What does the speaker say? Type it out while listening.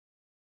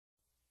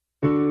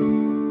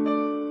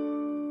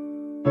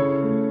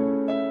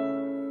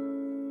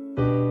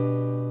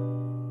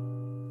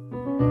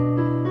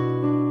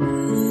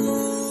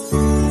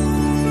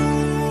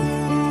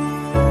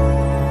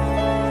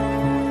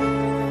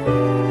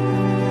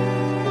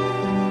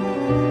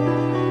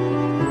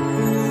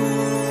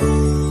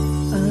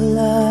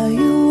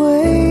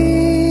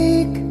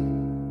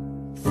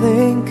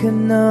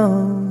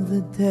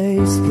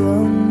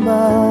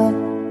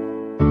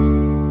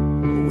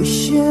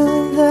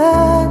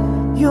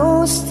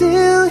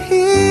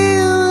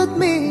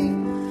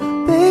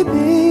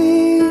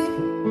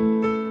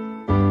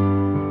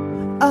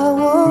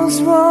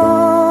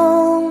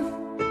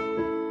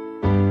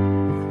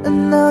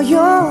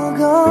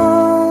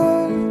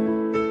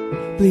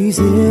Please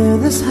hear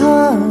this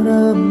heart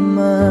of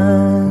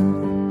mine.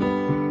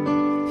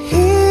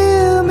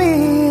 Hear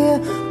me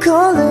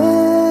calling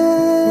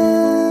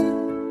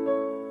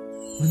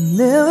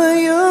whenever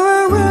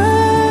you're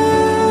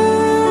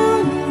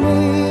around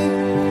me.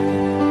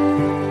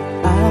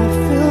 I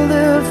feel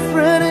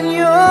different in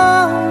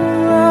your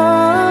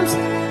arms,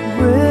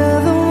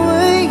 with the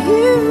way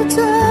you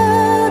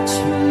touch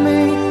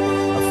me.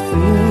 I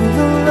feel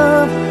the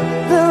love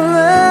that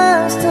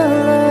lasts a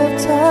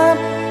lifetime.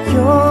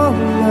 Your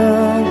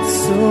love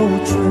so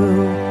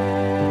true,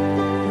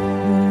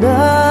 and I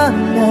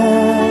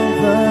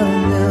never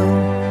knew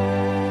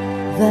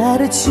that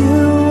it's you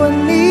I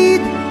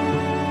need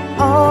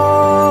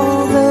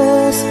all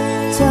this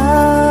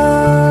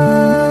time.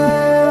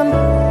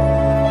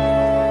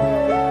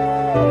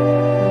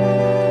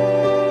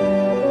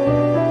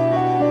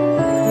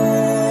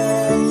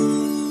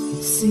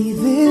 See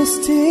these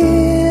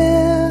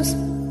tears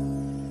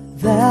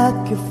that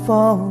keep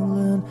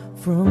falling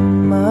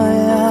from my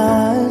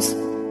eyes,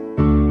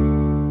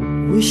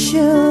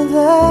 wishing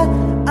that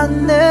I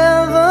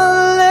never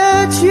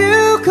let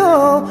you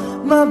go,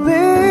 my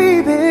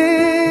baby.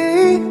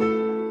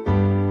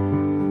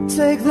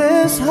 Take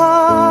this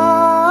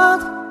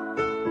heart,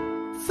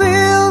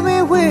 fill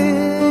me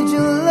with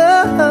your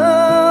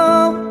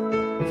love.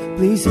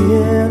 Please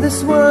hear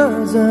these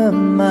words of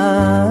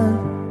mine.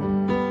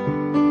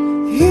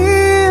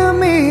 Hear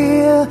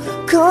me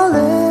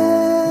calling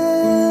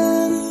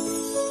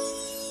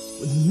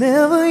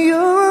whenever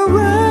you're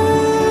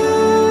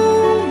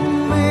around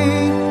me.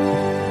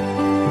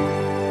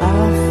 I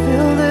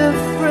feel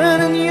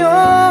different in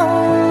your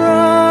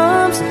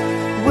arms,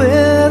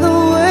 with the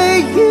way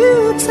you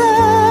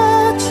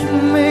touch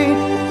me.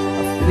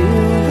 I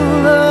feel the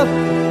love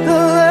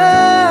that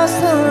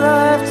lasts a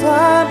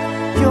lifetime.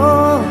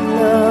 Your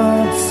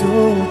love so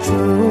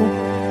true,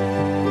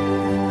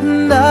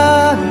 and I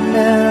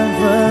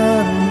never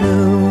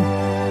knew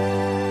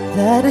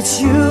that it's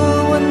you I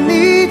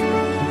need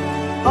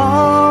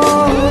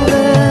all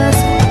this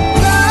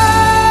time,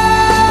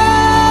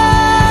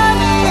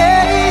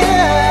 yeah.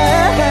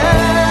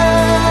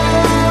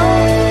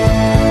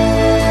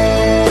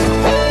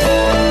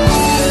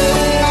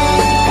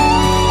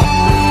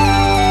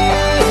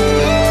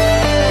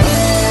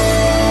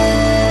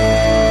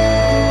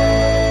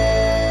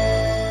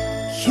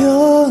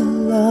 Your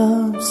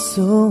love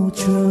so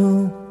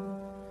true,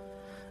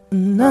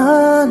 and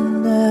I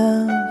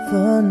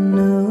never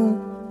knew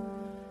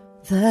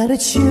that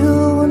it's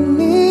you I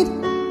need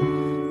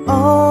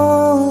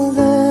all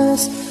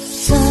this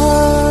time.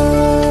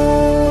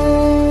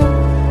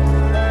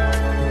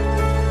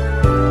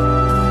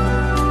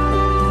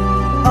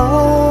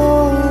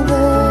 All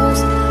this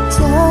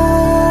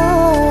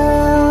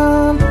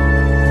time.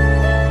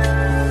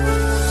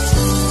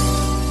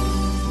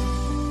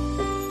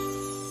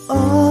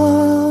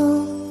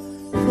 All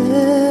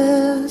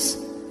this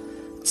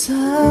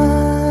time.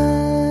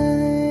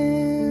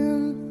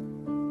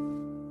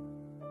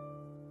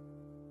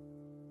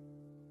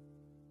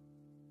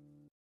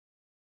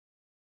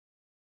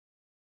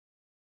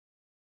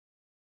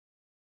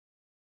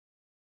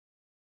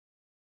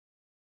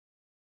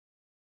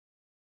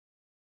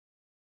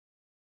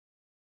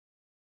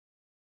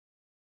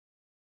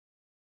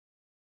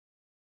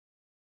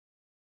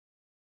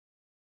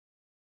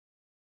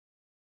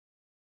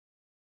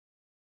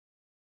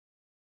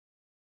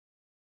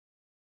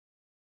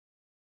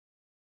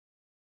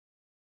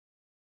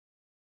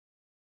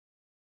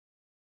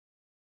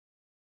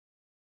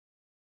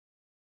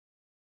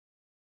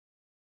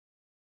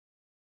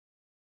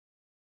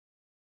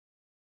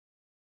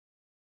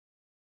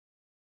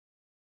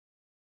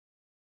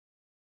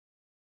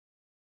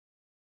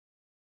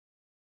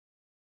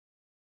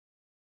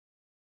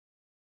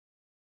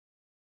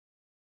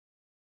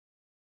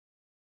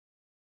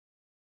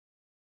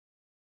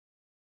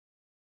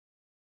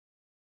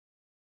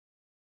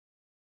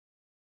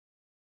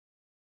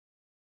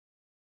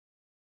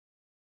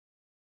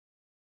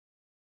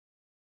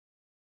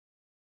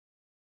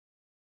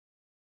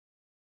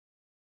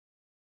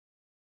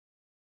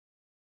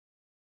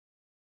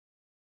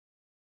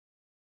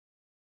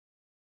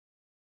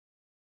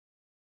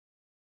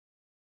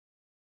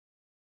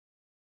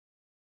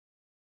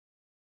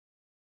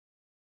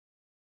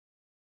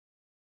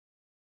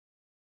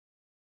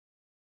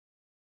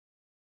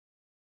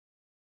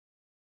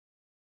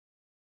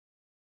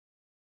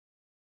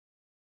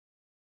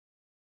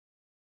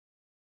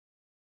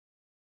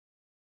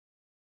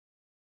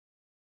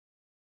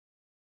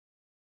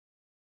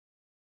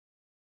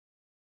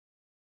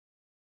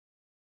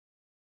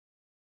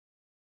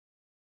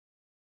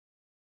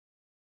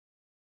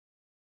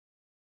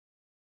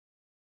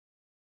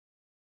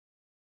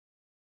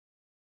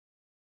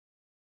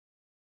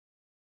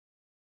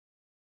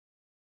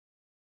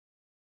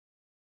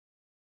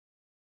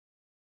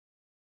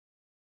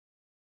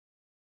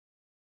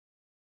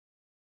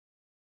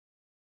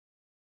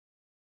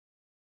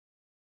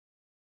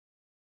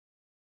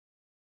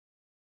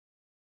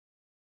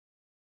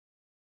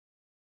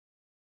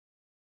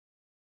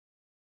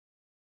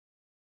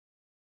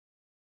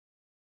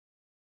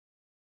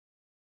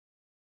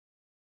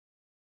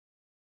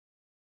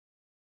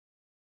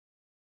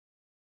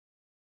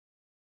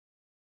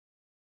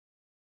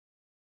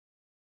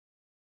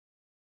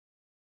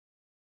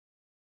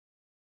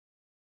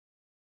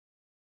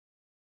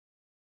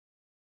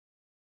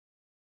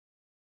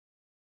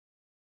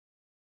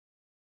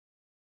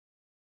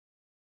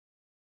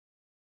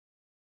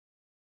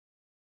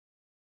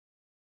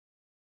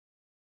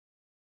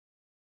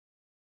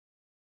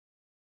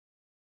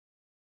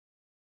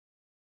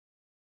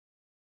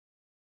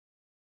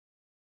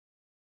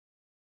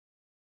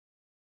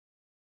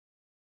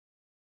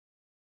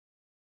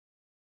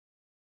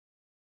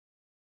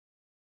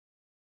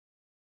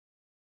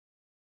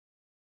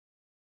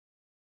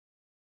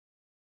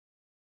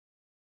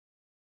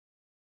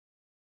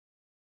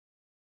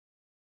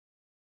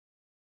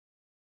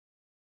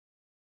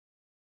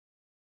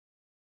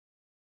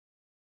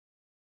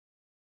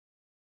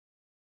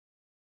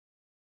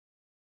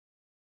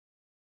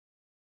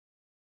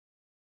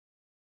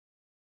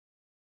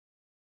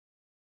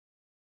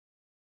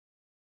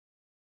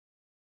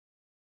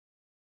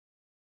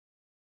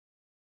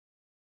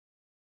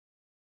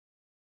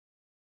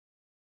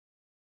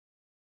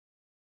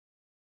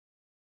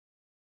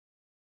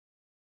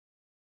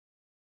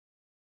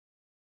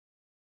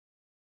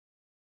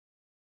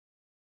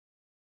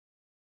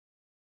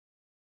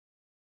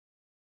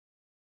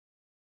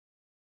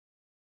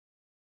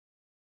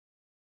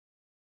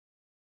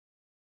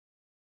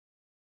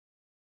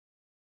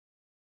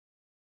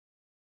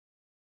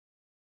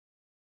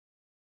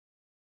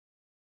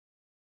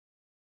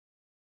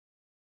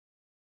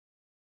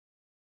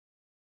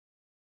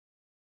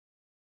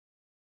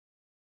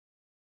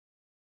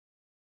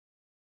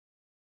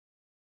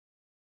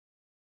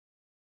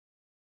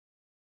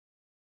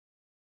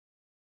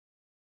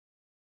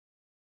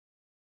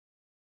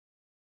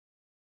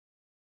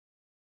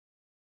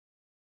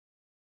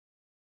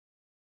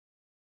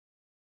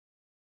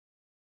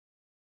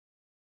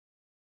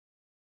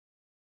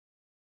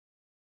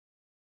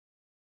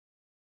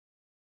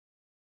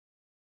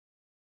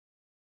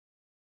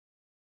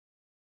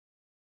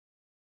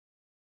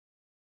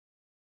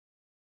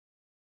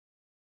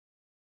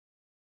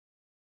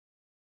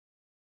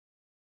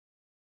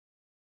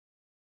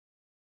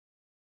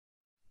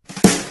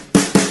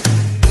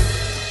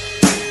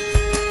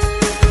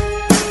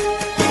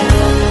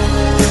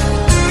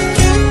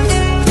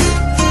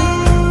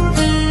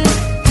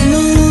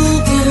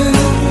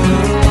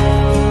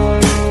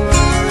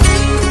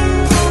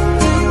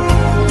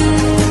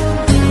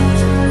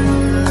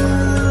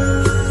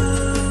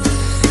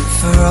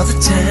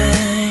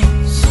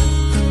 times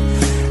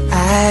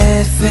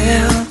I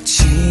felt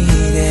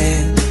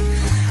cheated,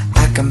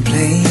 I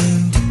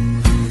complained.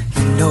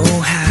 You know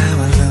how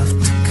I love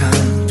to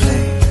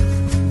complain.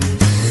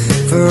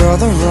 For all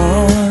the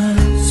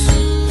wrongs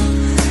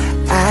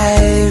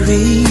I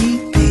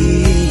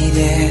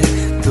repeated,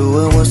 though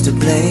I was to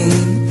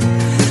blame,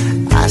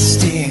 I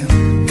still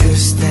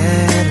cursed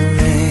that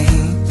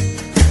rain.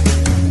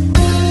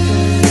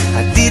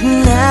 I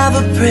didn't have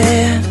a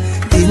prayer,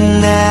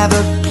 didn't have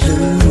a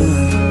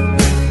clue,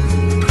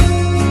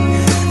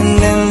 and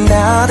then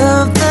out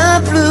of the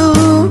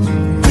blue,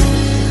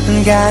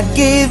 God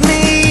gave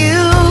me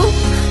you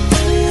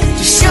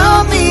to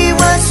show me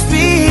what's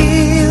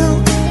real.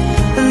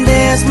 And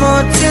there's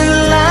more to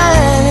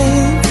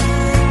life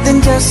than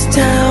just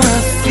how I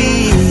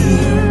feel.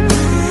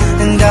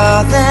 And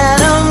all that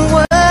I'm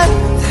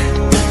worth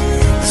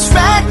is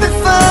right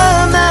before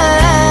my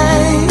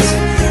eyes.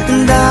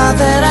 And all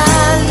that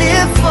I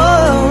live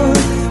for,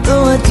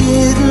 though I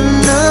didn't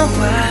know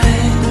why,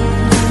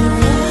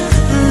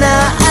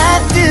 now I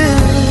do.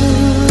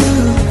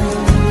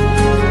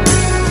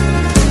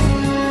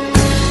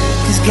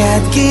 'Cause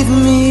God gave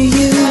me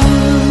you.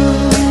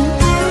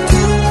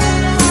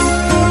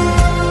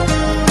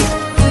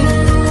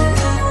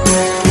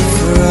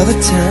 For all the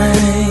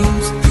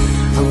times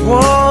I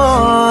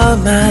wore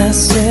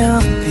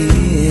myself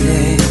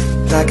beating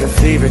like a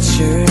favorite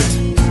shirt,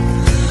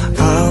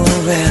 all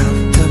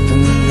wrapped up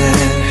in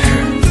that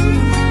hurt.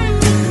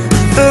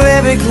 For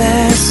every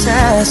glass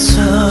I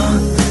saw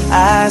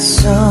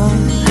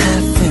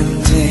half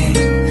empty,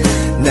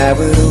 now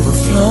it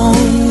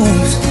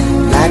overflows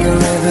like a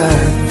river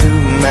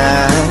through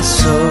my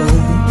soul.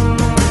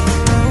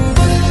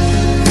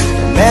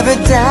 From every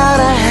doubt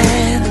I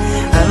had,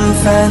 I'm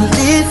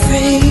finally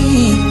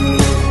free,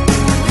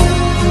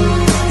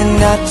 and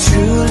I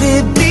truly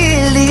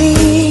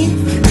believe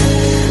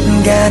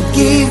God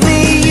gave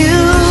me you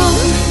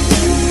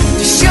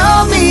to show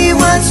me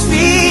what's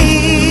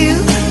real.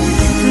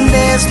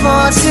 There's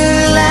more to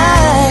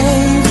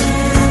life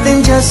than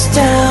just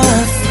how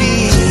I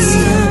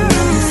feel.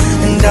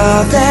 And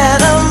all that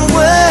I'm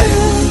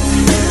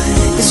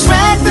worth is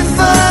right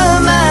before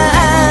my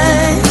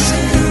eyes.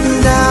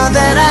 And all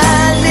that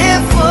I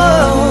live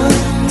for,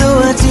 though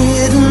I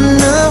didn't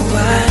know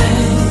why,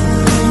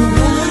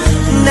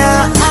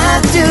 now I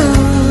do.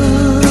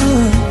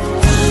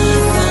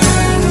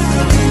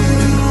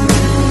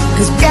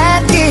 'Cause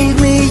God gave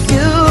me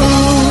you.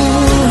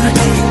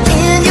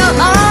 In your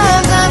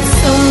arms I'm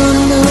so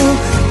new,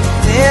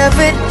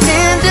 every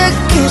tender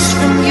kiss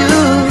from you.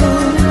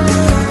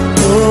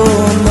 Oh,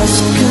 I must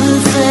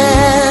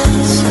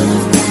confess,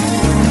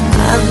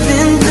 I've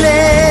been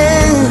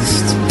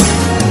blessed.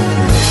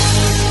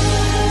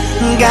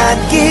 God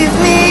gave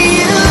me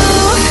you,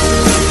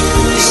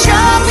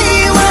 show me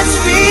what's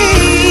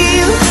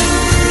real.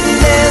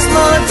 There's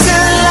more to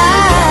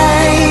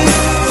life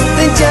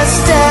than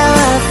just how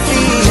I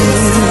feel.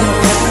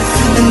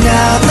 And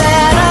now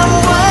that I'm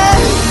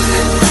worth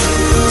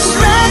is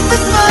right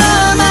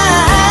before my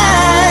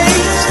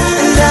eyes.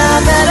 And all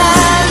that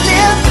I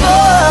live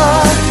for,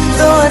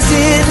 though I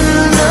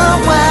didn't know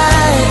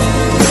why,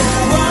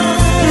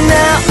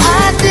 now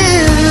I do.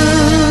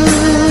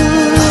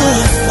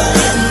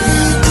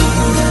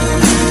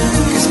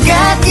 'Cause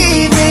God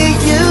gave me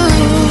you.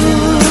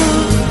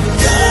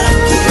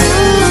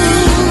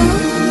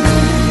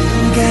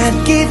 God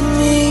gave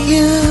me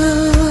you.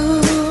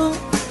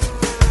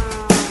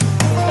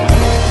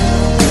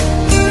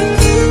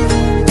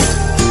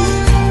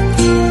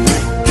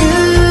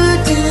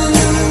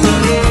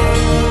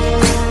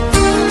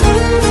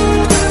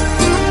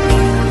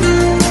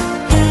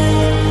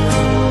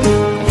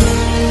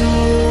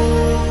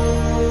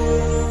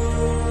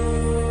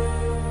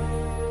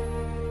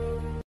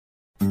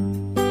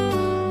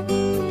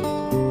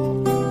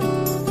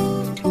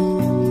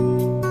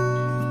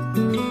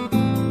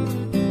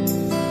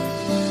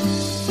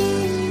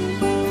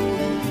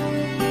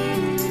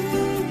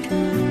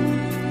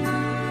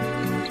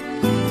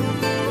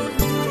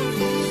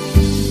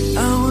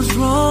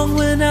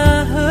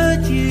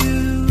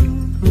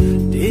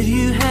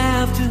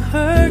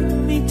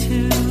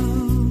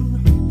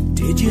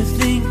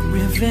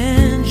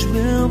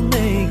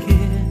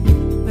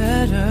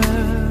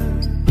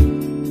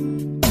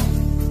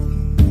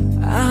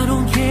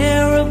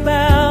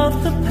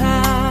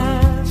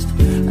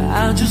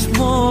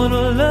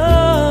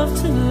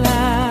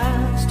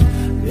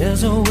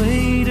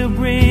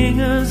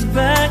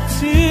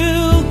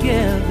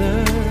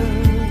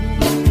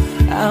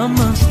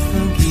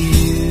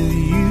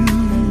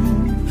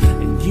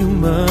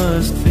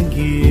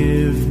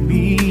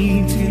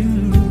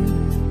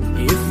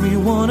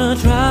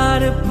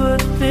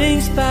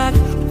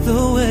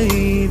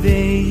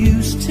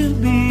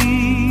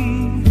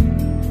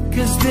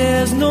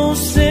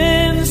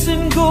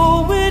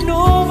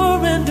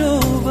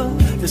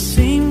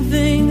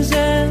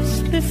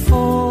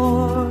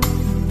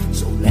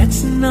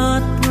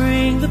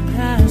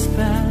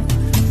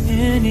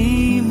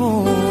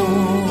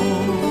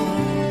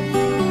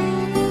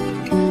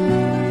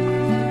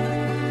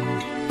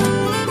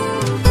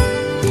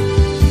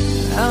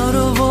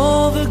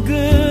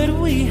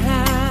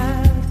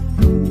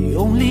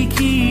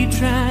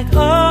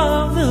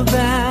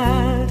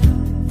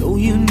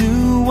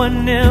 I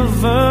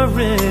never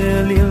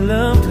really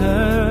loved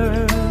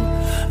her.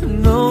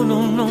 No, no,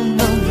 no,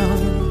 no, no.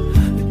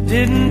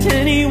 Didn't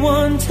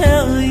anyone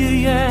tell you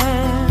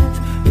yet?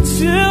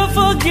 To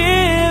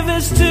forgive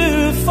is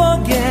to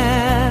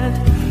forget.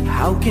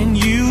 How can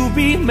you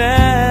be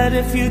mad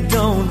if you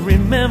don't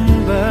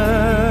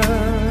remember?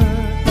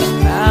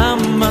 I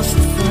must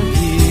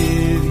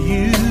forgive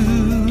you.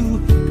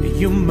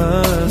 You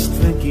must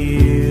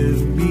forgive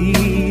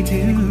me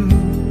too.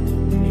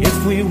 If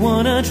we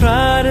wanna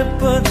try to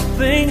put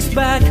things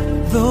back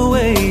the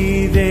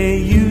way they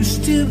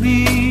used to be.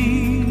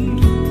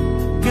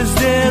 'Cause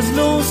there's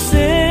no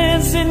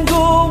sense in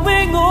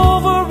going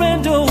over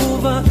and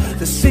over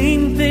the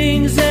same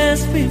things as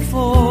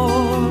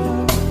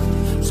before.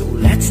 So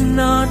let's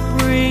not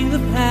bring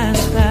the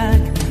past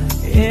back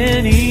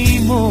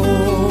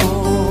anymore.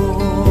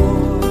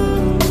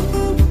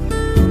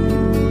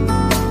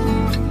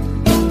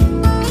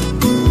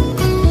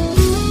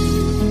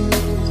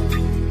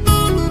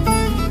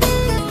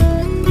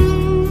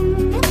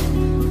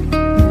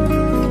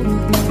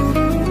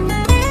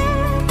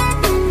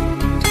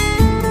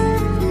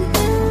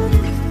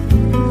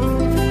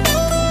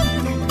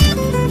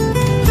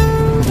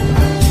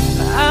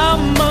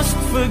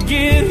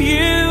 Forgive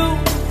you,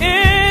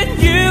 and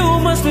you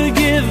must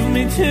forgive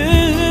me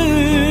too.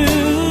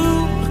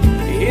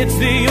 It's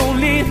the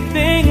only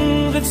thing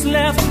that's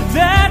left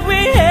that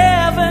we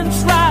haven't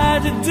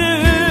tried to do.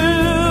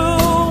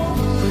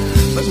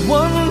 But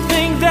one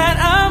thing that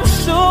I'm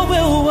sure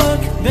will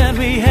work that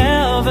we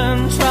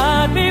haven't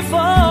tried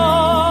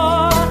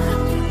before.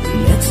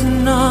 Let's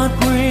not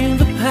bring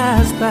the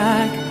past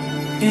back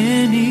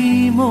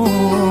anymore.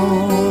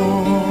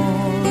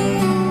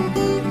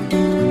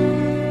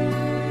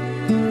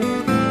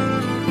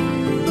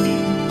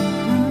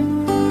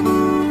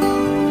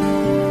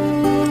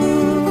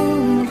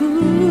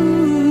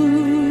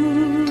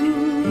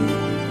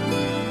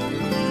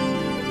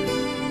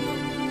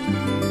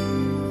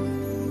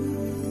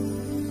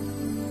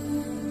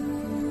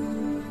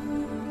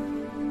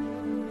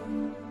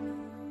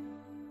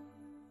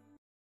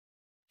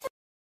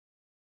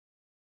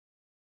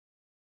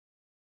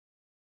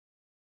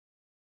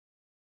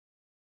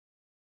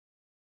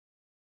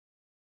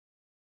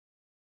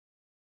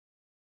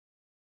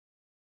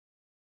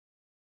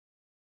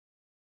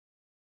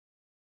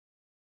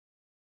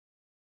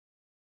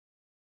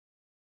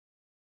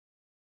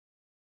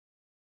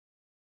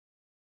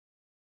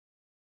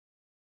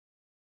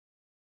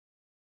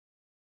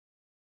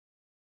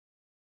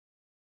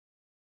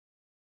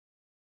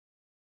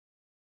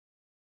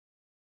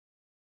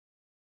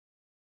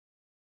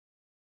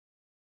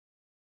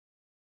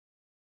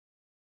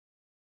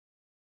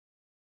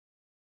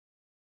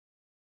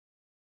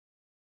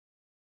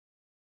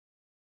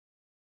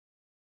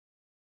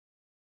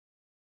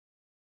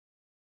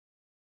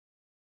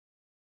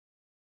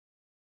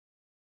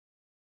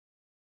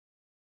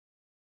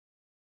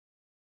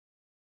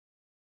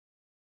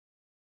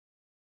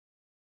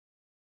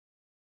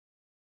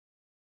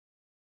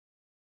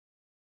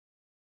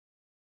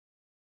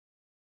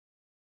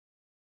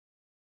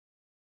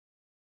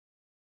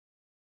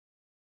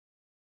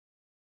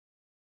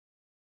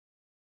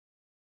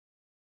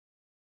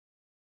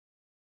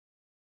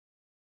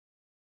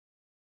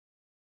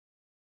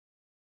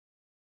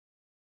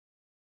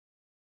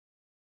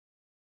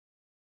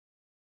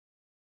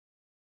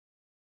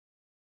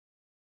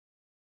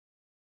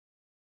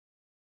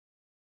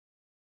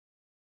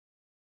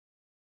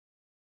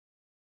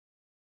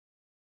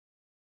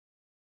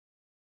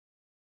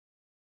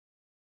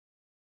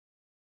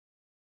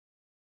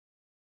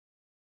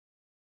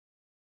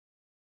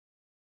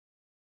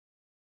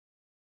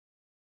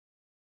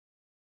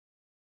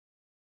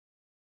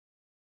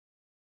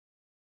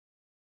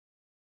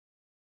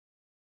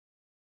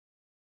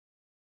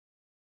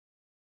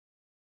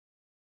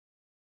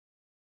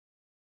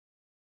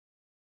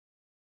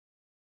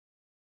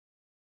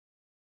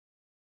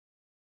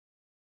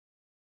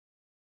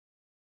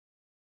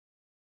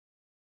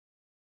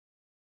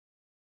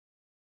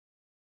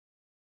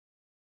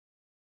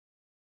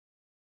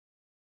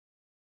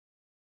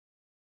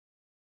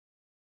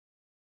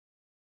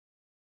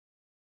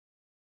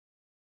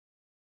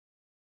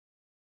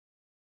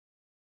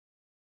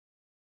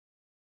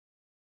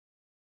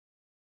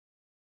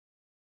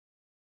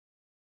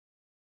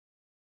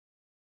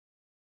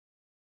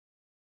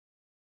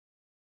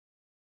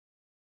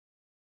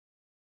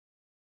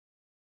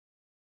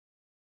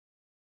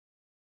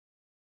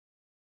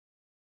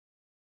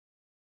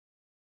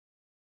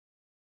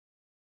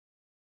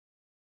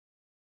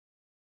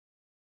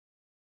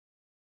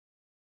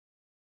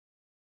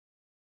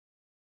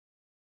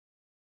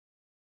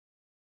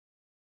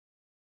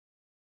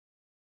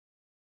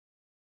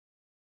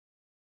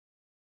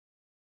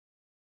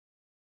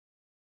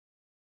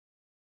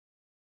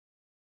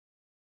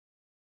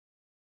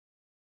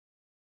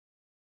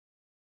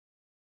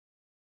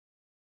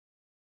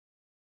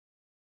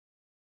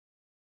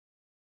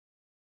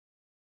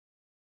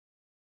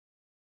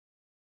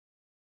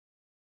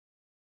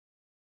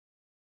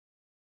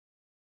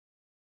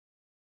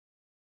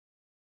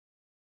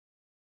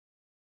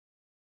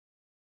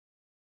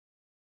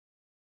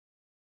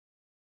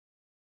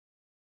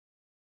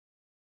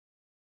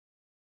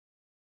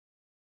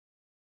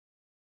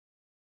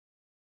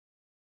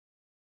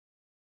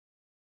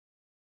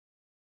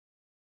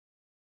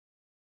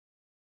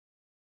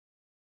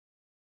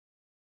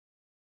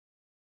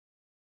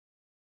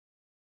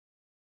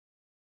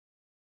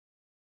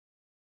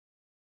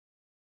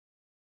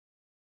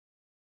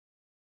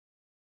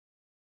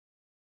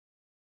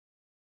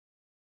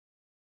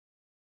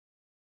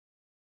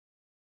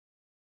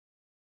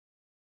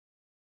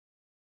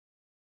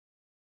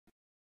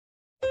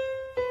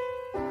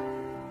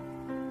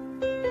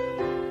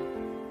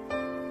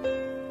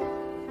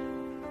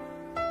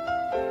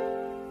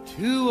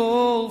 Two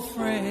old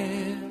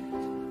friends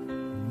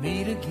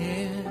meet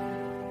again,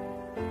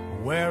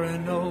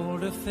 wearing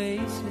older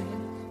faces,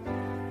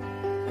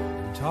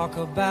 and talk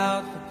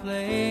about the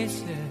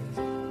places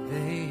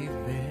they've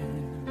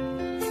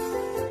been.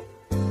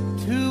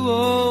 Two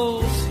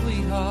old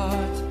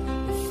sweethearts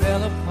that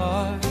fell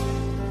apart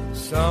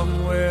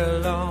somewhere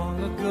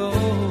long ago.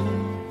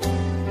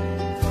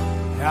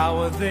 How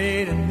were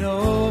they to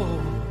know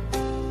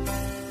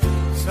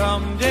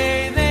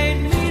someday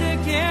they'd meet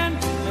again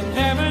and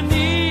have a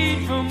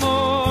need for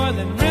more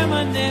than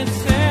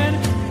reminiscing?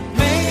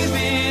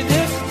 Maybe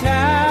this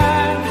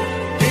time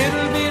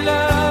it'll be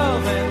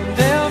love and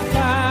they'll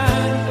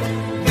find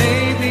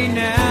maybe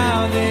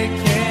now they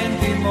can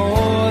be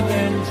more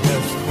than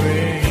just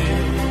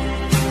friends.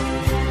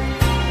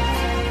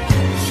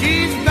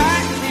 She's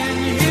back in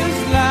his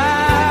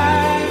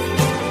life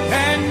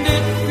and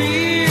it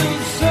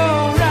feels so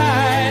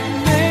right.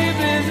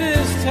 Maybe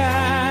this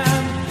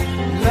time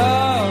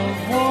love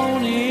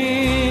won't end.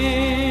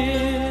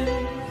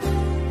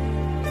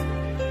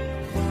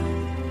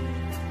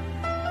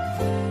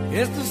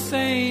 It's the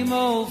same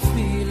old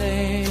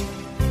feeling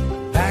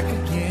back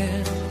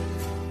again.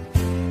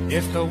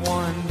 It's the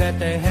one that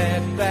they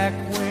had back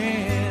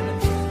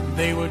when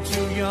they were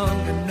too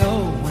young to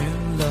know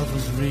when love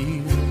was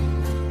real.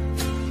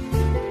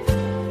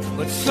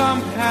 But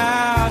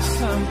somehow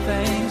some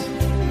things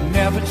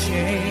never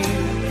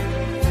change,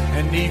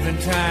 and even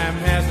time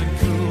hasn't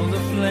cooled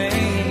the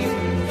flame.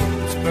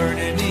 It's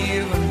burning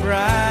even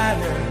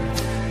brighter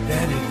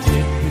than it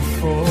did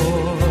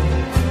before.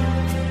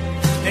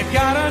 They've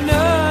got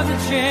another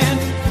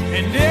chance,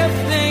 and if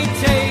they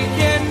take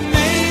it,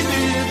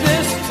 maybe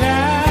this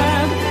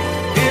time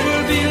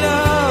it'll be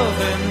love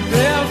and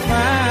they'll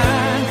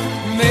find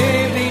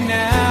maybe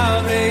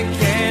now they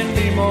can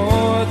be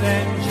more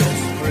than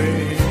just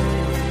friends.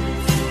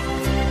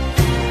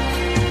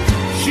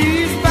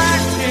 She's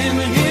back in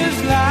his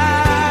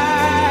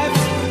life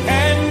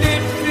and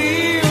it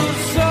feels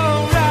so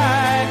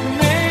right.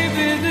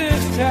 Maybe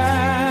this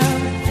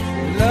time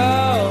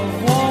love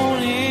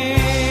won't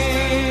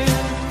end.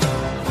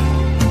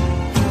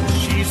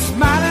 She's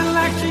smiling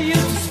like she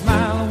used to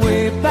smile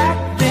way back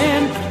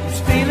then.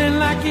 She's feeling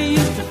like he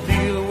used to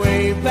feel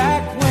way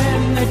back when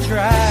they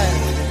tried,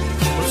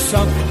 but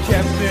something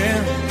kept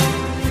them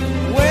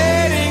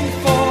waiting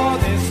for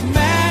this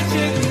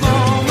magic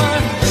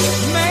moment.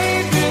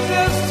 Maybe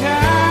this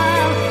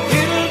time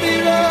it'll be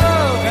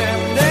love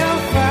and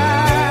they'll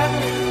find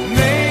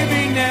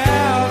maybe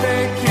now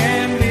they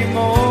can be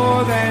more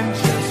than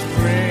just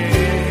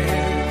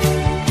friends.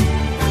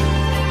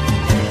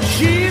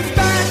 She's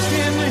back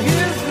in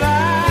his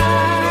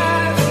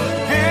life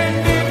and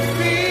it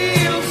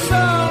feels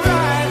so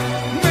right.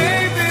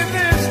 Maybe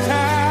this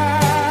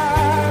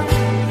time,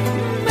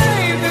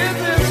 maybe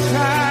this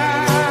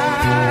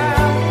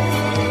time,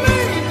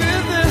 maybe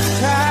this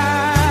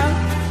time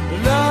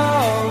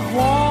love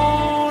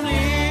won't end.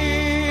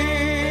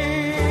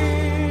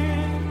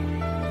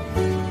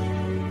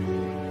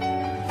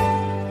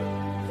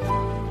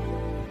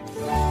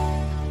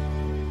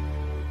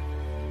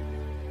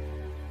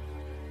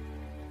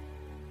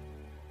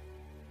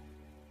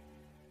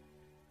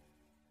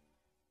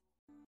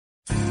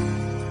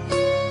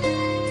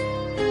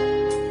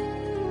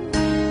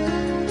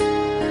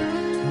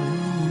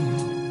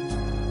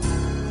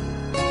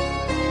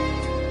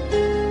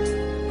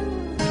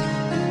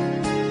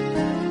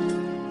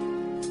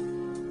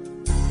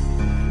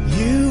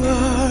 You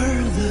are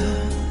the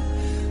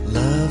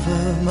love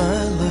of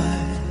my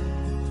life.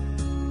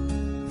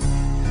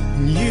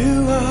 You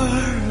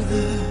are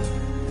the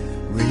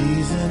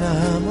reason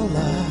I'm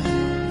alive.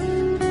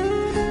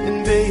 And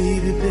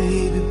baby,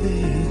 baby,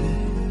 baby,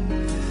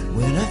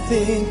 when I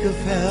think of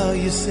how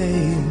you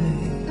save me,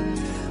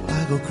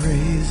 I go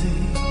crazy.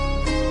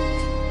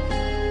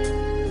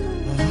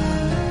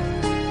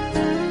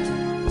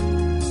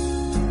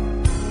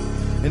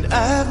 And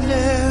I've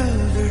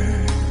never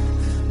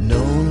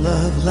known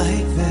love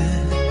like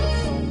that.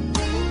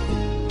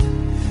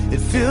 It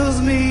fills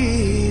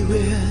me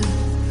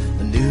with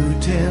a new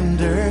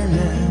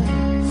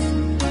tenderness.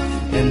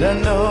 And I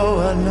know,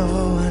 I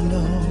know, I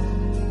know,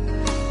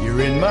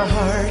 you're in my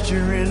heart,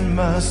 you're in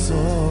my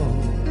soul.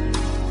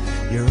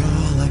 You're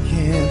all I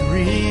can't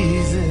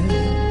resist.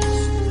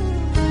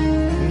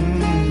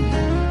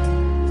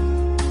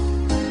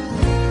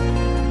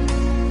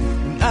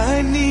 And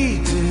I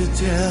need to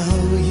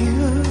tell you,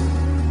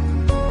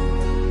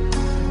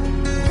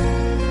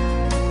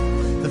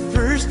 the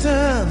first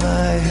time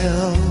I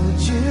held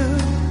you,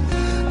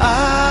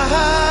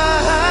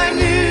 I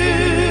knew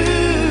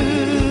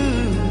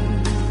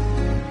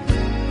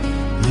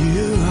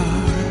you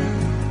are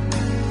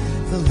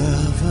the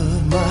love of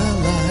my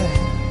life.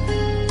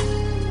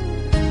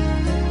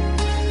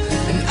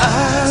 And I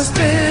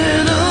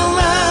spent a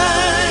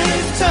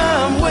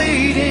lifetime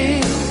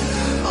waiting,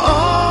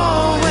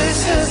 always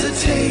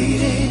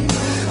hesitating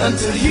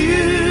until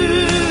you.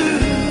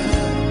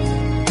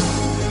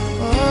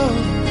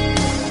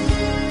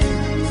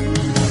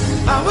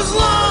 I was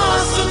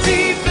lost so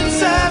deep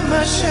inside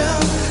my shell.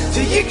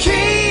 till you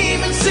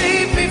came and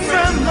saved me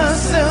from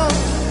myself.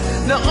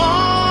 Now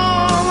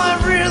all I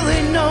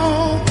really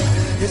know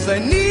is I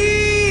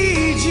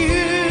need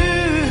you.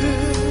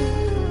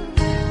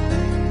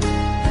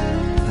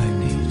 I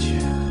need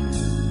you.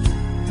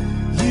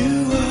 You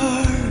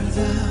are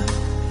the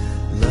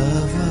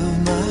love of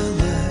my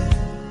life,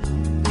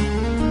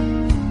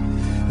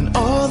 and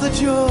all the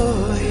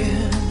joy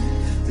and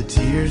the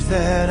tears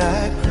that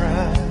I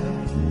cry.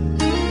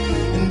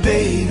 And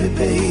baby,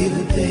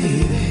 baby,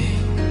 baby,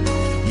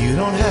 you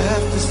don't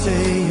have to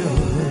say a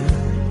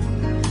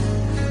word,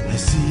 I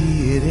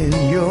see it in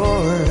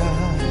your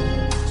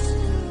eyes.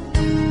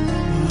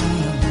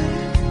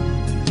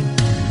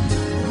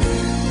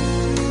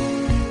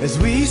 As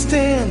we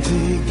stand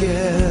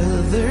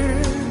together,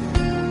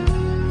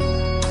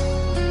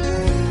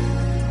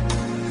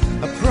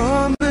 I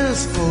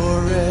promise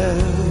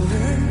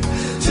forever,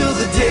 till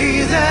the day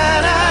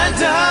that I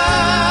die.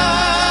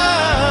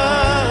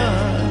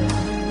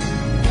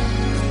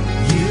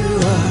 You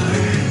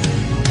are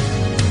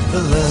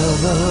the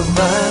love of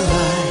my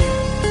life.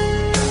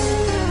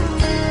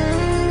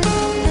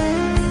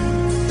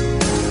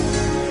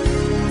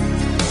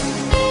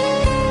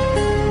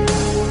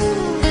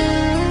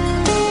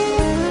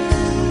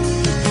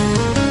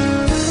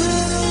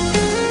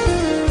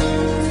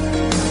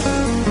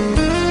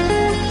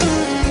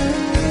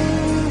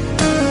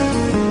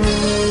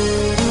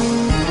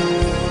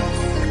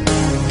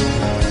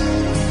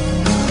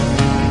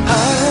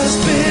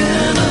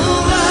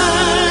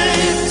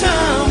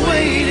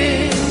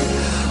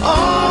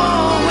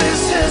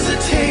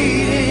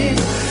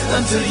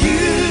 Until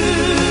you,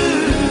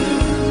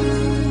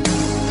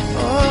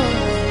 oh,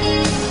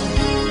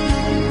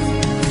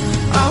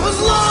 I was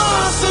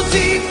lost so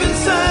deep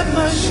inside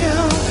my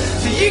shell,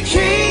 till you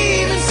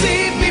came and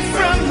saved me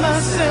from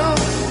myself.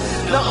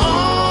 Now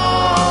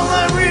all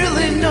I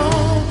really know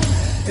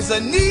is I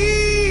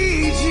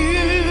need you.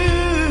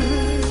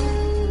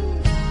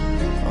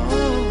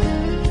 Oh,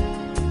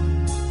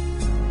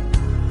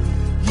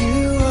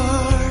 you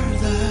are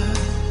the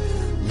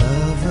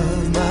love of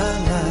my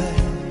life.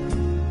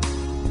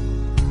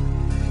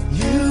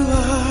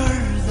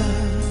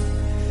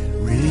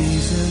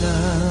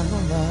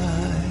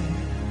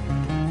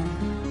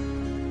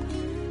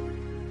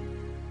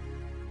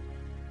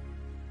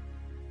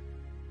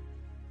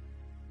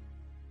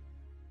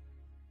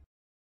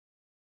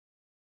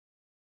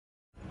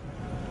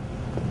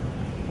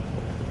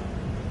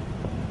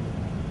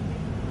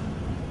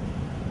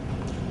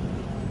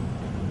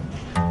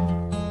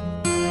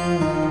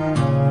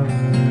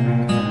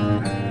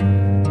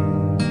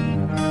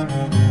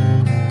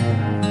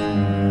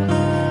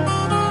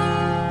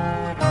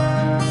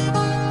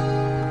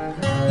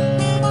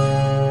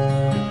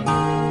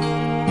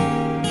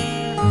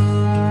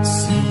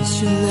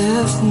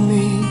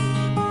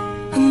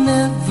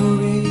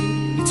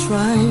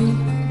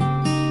 I'm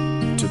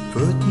alive. To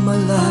put my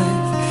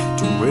life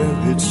to where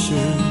it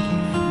should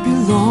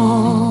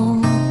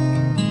belong,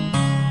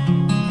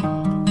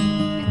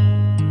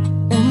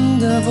 and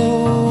I've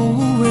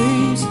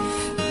always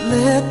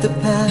let the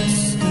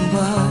past go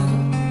by,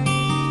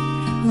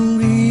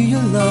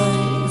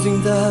 realizing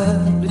that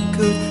it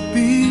could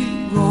be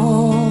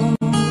wrong.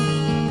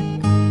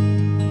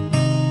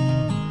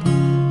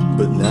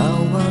 But now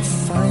I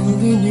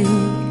finally knew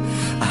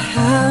I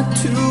had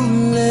to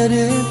let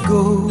it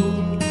go,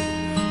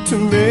 to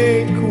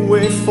make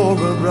way for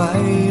a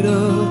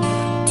brighter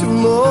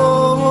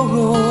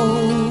tomorrow.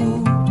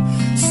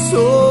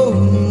 So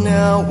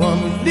now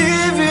I'm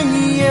leaving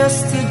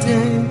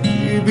yesterday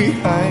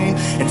behind,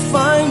 and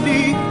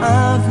finally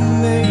I've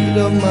made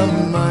up my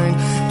mind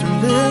to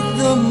let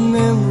the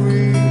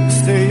memories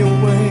stay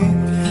away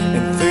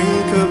and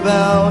think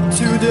about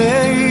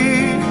today.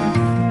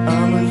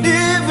 I'm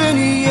leaving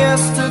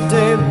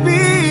yesterday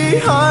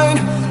behind,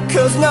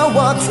 'cause now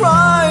I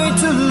try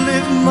to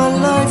live my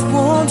life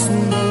once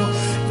more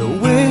the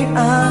way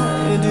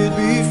I did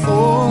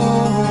before.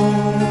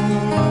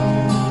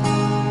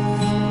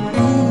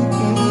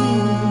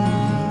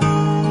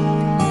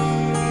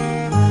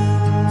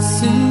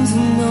 Since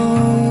I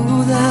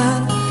know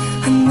that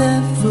I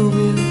never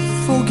will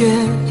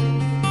forget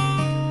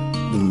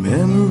the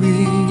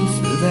memories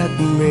that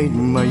made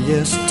my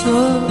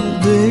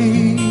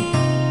yesterday,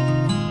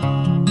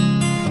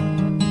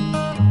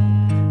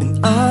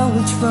 I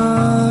will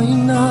try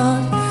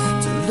not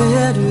to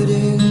let it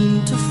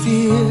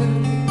interfere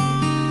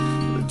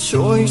the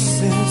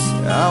choices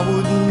I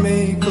would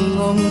make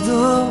along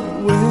the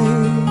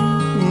way.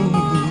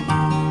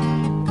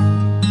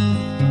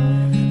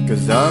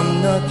 'Cause I'm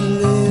not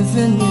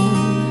living in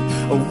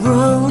a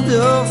world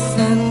of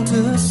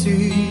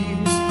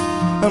fantasies.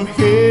 I'm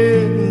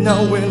here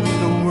now in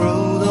the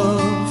world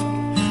of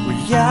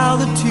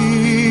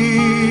reality.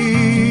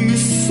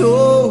 So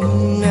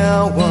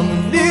now I'm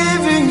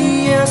living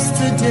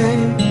yesterday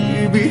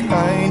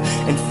behind,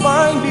 and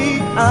finally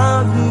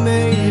I've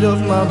made up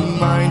my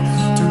mind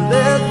to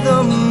let the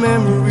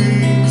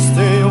memories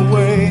stay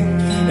away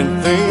and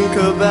think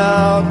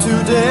about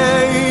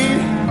today.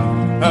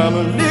 I'm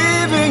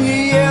living leaving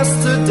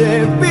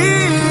yesterday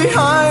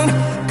behind.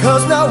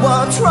 'Cause now I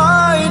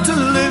try to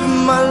live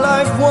my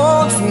life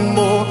once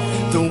more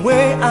the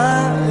way I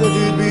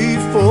did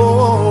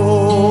before.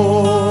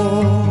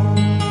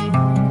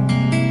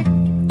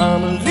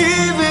 I'm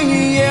leaving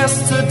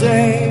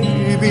yesterday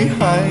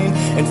behind,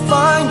 and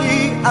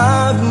finally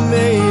I've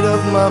made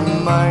up my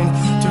mind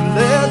to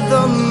let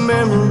the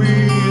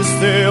memories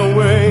stay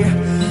away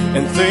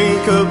and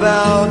think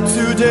about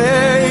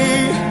today.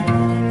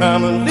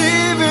 I'm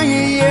leaving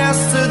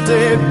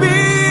yesterday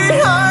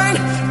behind,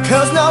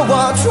 'cause now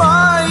I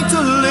try to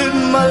live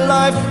my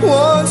life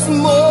once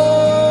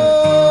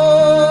more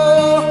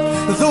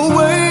the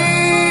way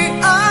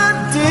I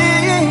did.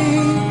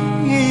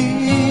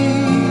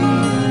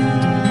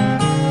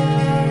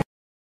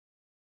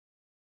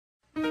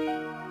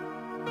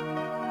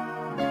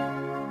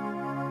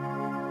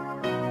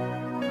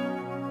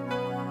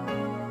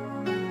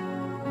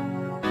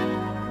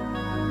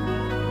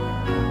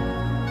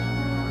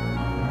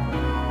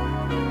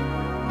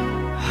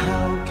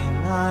 How can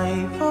I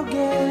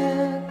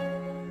forget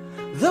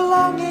the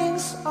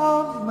longings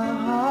of my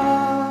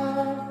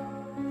heart?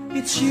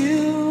 It's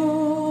you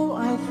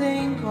I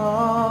think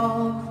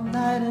of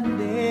night and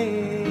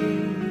day.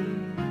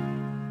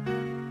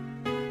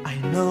 I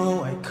know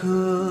I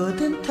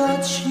couldn't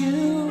touch you,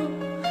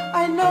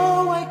 I know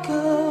I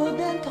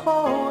couldn't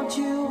hold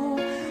you,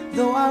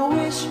 though I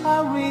wish I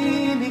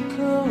really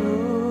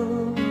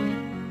could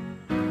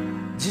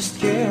just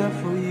care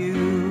for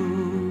you.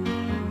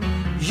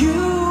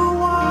 You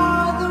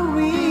are the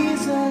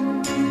reason,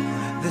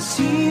 the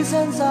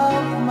seasons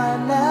of my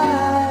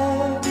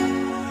life.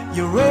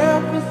 You're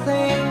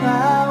everything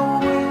I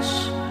wish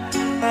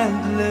and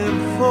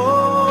live for.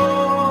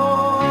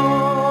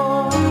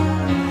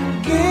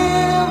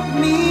 Give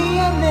me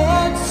an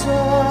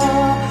answer,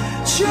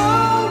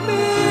 show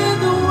me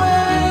the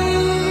way.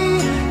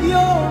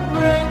 You're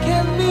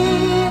breaking me,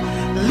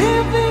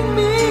 leaving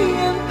me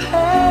in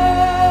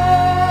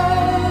pain.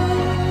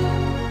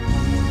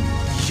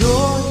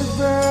 You're the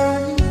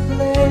burning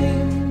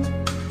flame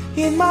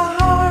in my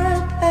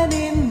heart and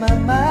in my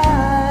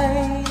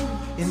mind.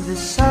 In the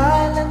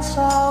silence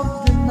of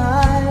the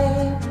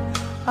night,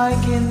 I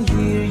can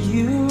hear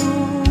you.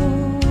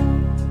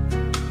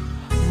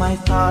 My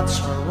thoughts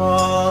are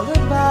all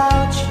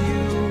about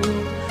you,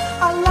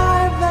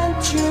 alive and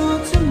true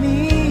to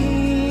me.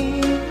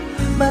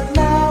 But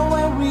now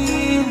I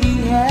really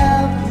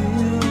have you,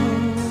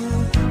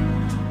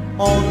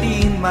 only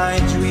in my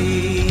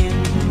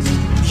dreams.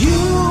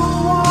 You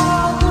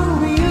are the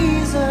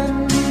reason,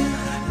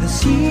 the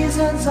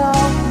seasons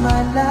of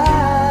my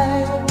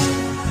life.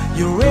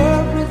 You're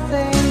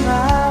everything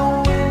I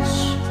wish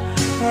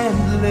and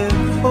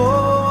live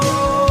for.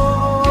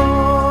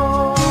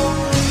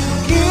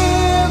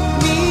 Give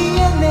me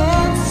an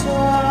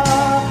answer,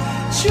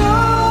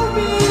 show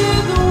me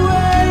the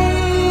way.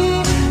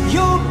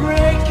 You're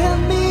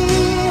breaking me,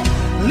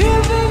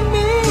 leaving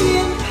me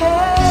in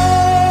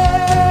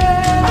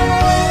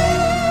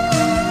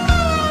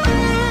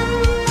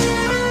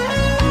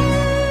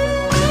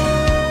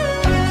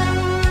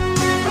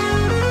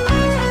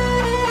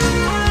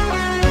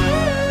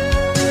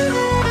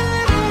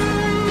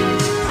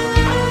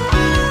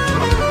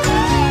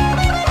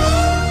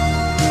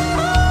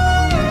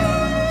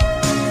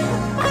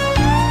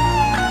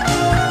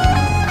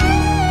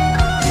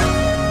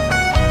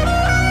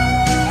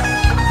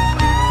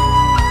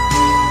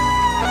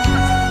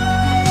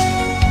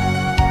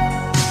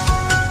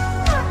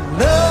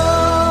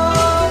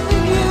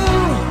loving you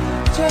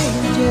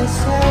changes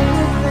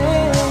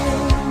everything.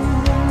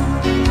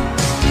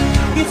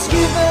 It's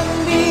given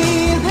me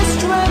the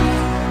strength,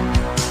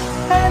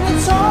 and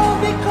it's all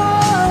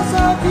because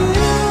of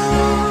you.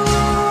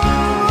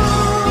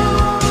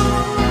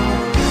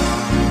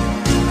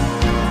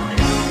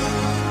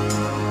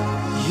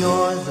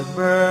 You're the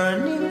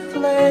burning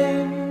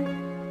flame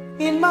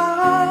in my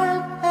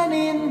heart and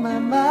in my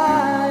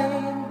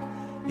mind.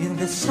 In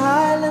the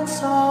silence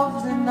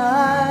of the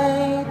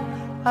night,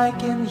 I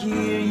can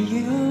hear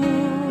you.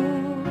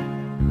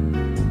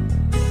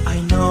 I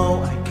know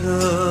I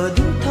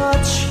couldn't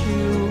touch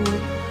you,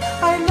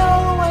 I know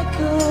I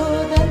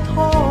couldn't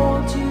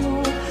hold you,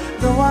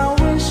 though I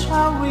wish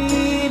I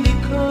really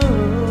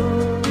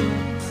could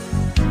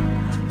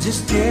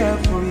just care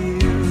for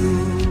you.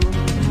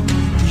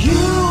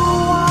 You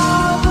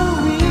are the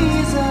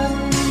reason,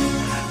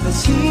 the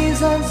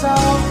seasons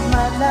of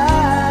my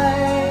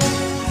life.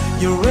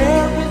 You're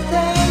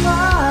everything I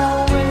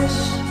wish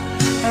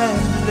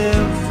and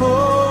live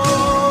for.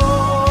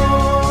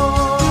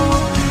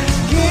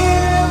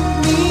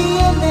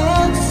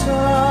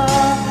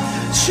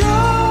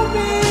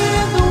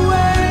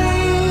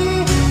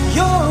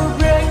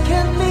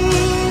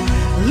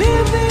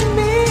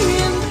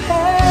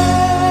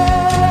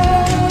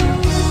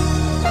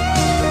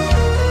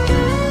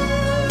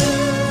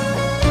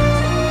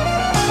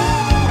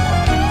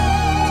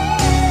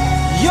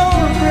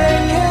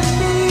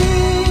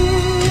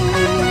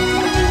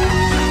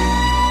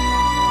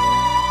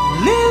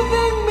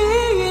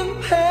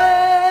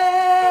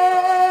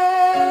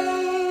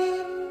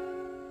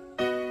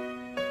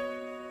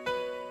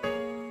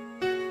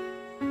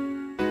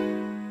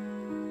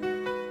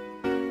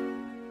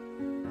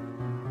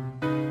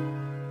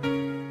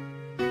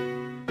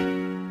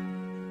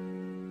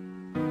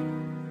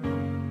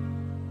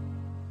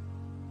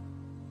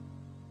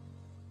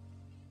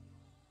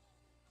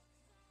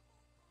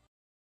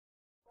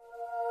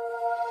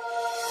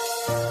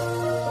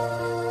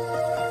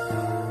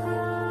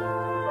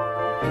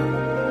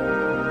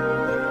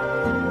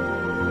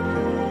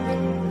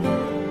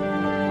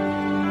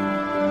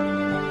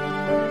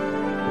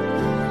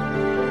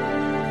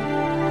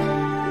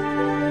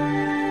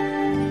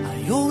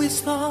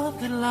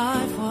 that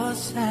life was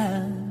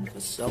sad for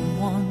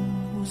someone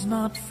who's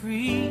not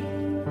free.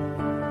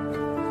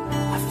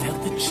 I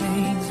felt the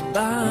chains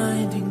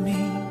binding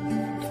me,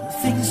 and the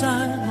things I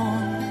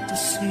longed to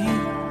see.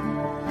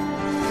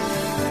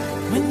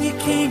 When you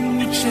came,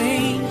 you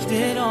changed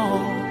it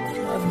all.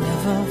 I've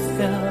never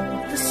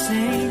felt the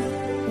same.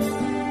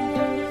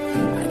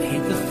 I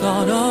hate the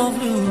thought of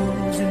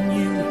losing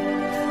you.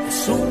 There's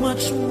so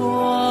much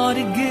more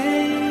to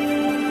gain.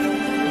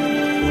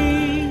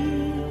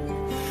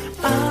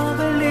 I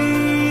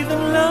believe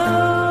in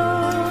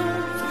love.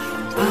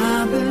 I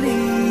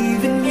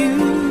believe in you.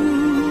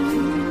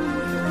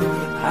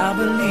 I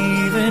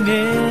believe in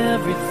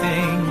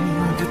everything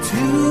the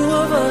two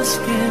of us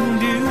can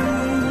do.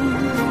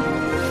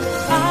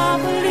 I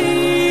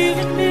believe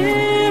in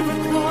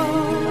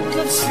miracles.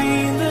 I've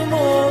seen them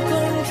all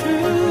come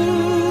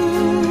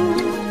true.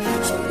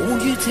 So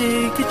won't you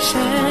take a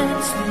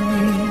chance with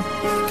me?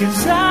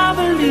 'Cause I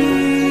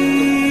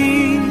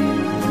believe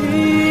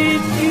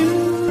in you.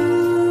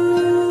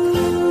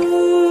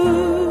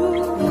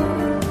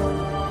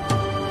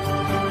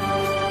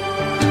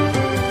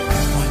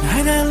 One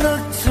night I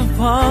looked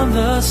upon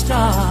the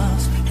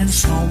stars and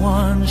saw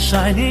one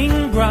shining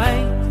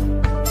bright,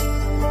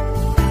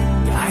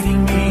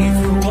 guiding me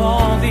through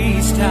all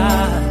these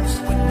times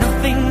when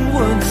nothing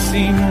would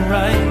seem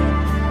right.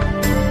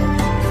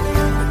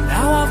 But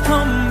now I've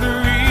come to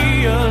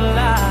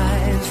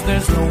realize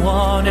there's no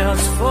one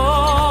else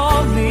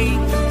for me.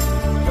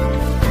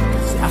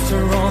 'Cause after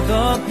all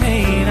the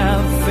pain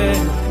I've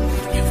felt,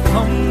 you've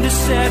come to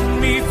set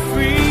me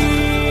free.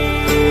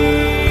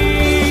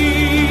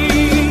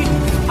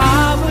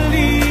 I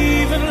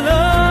believe in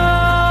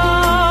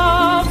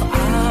love.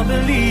 I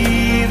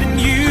believe in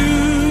you.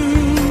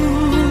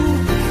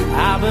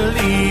 I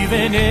believe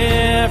in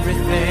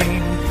everything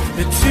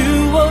the two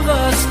of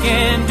us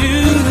can do.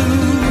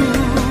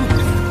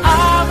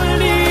 I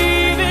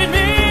believe in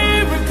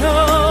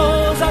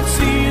miracles. I've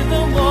seen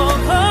them all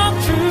come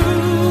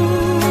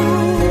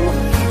true.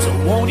 So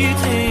won't you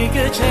take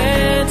a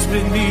chance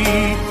with me?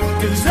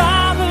 'Cause I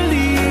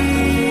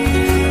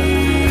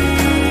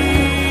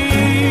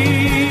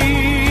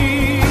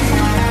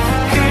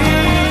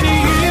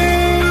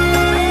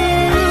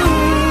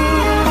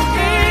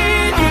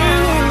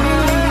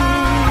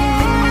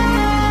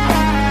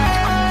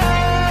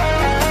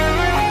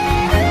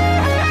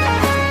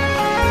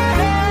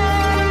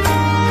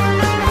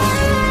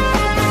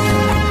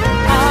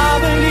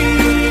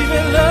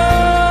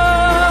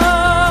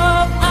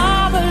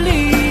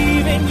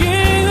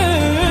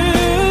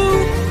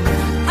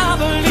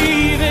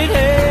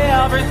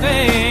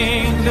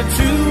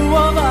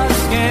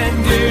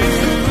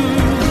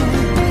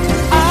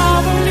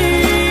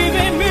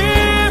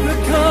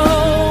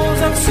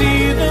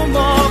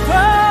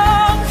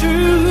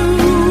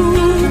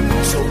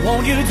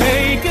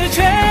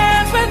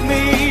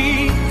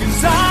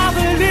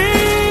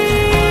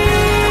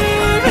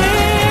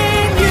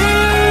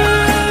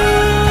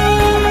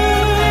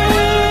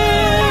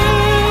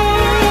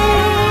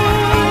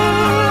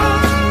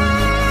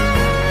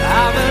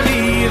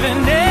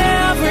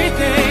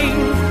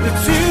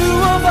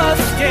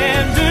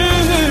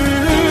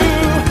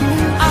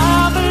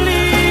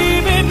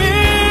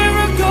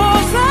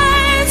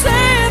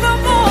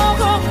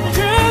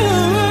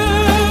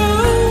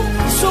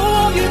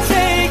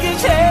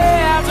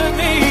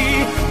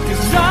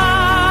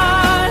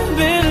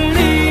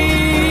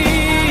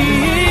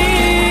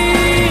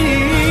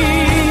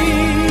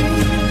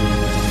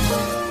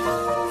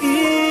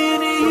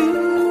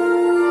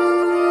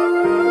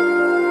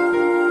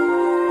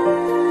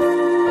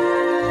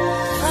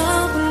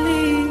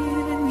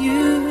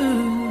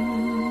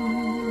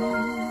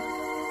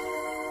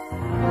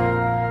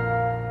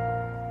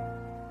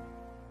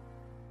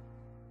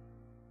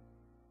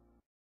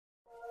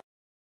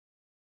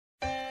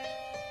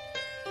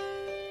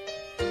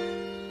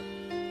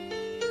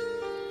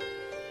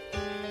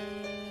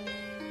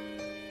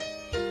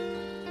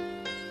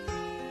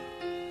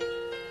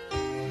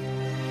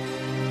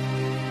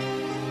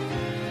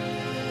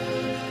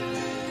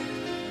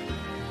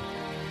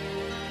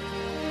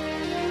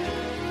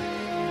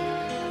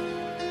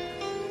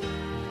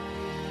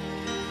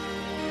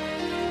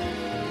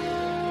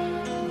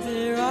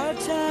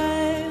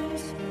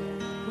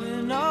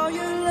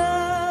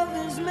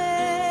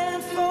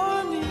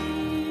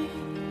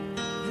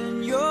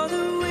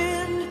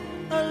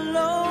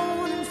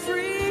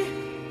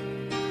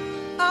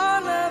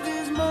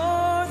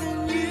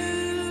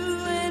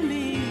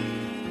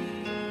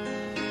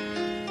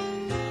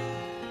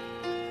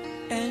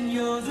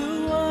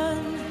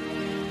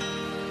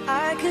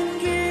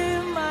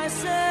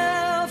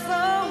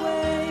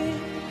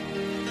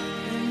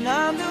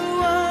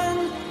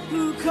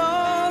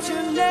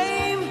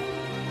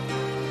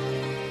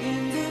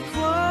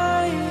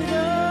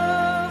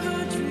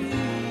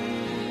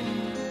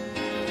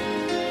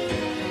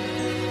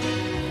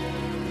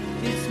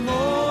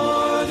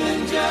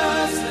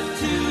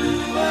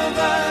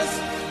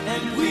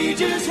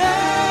just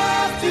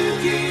have to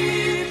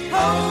keep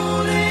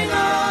holding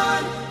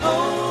on,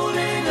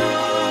 holding on.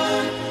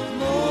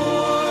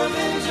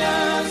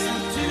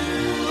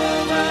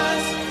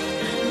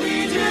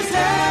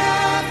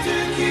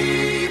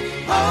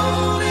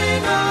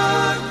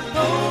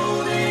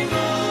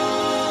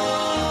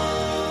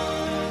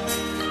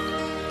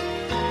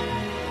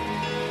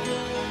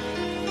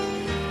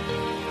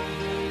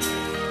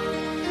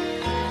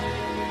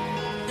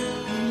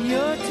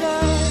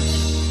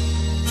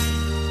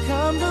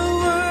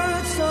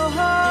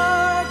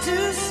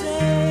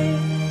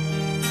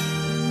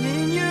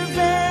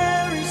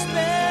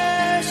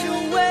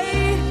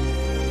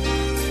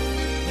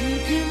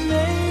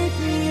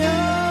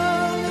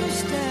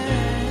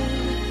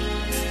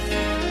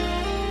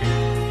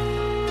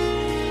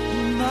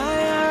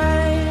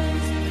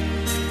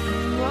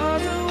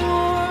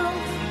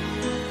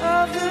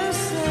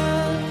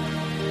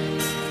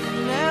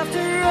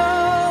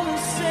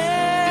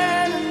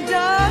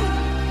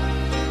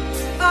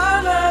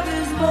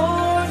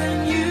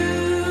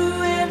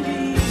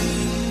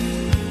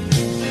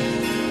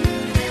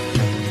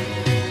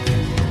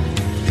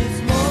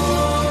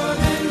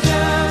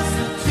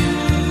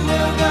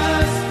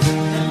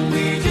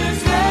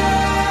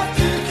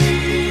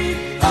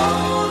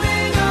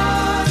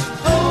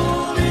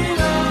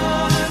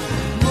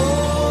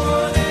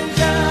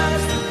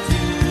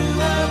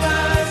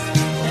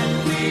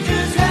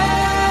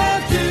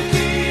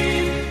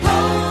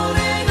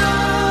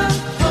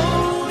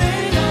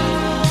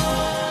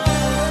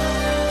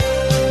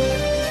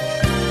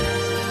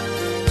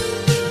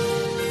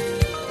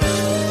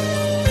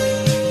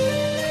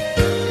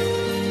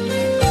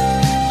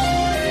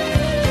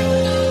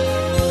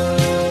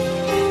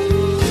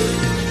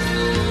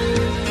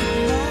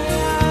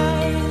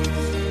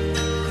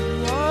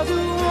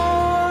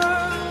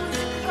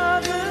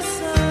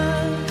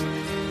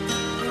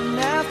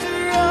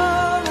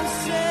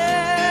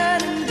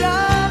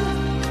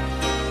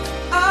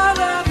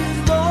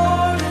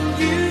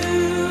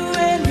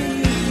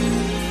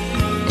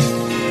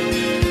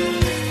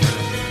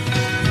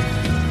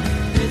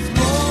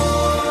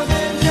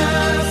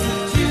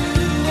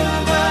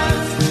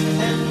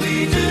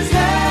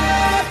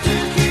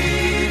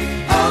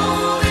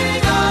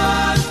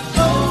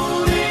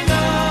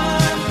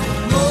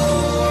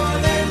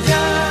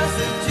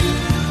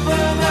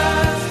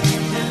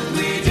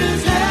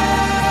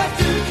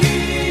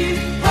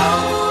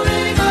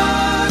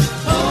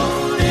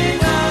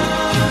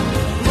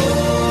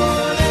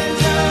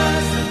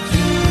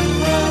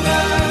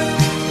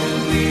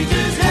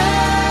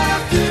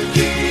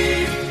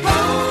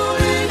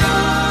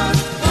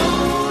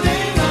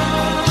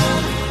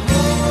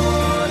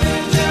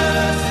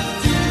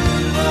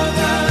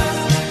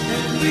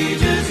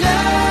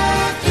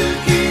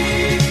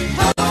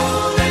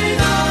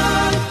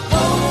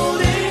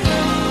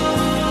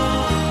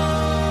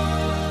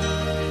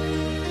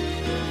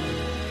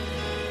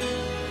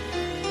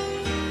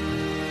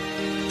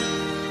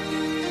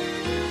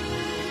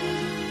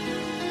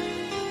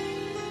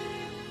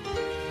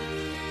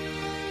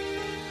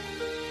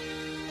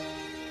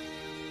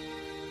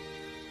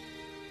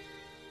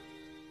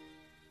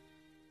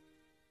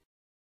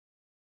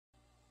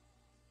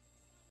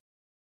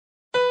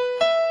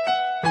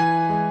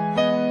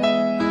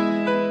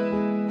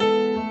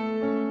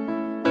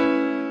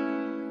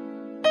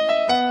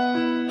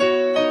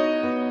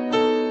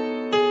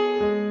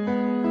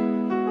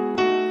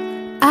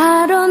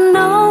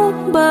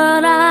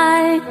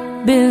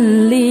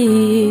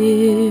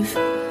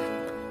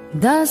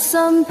 There's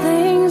some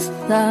things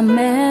that are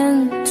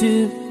meant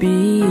to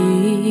be,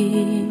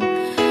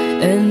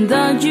 and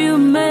that you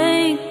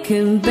make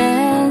it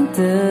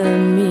better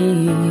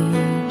me.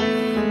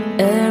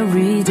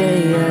 Every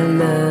day I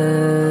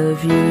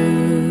love you.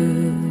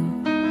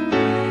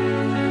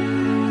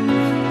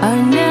 I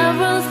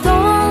never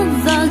thought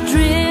that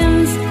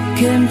dreams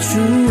came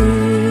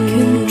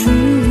true,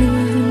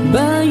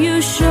 but you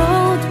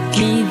showed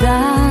me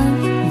that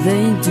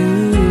they do.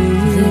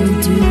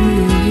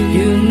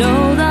 You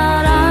know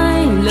that I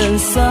learn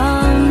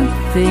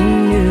something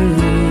new.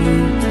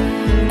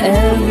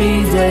 Every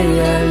day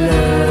I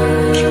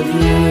love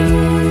you.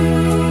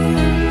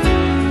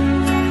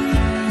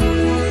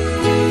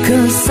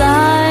 'Cause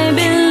I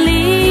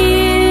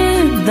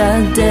believe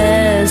that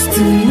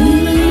destiny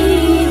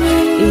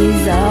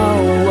is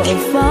out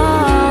of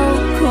our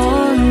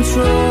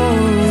control,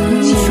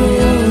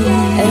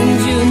 and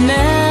you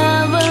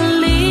never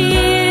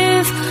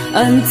leave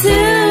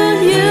until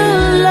you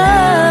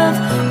love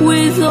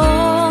with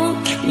all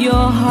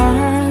your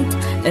heart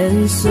and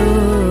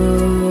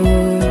soul.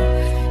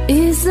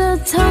 It's a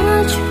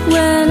touch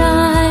when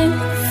I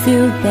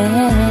feel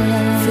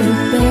bad.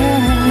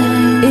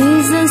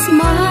 It's a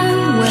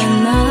smile when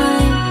I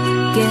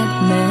get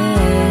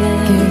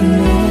mad.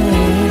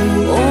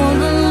 All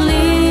the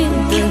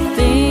little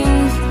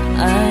things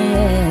I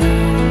am.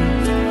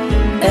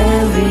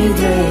 Every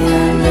day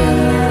I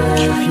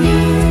love you.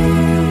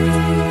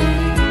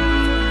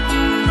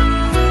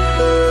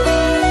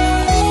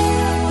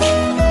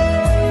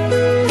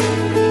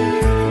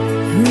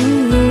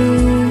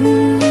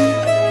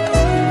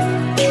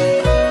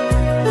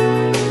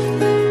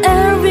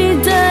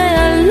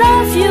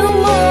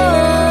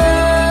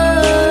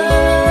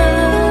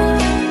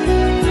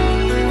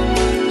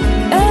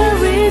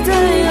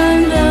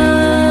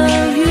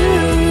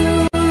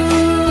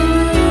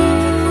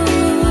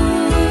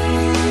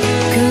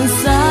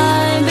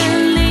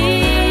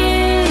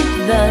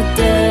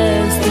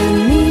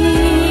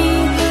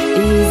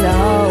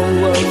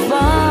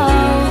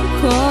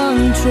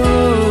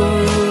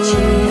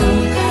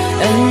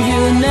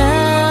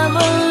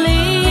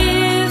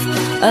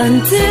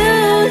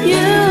 Until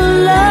you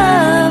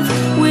love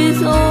with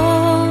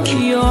all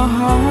your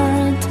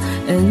heart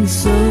and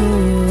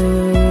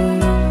soul.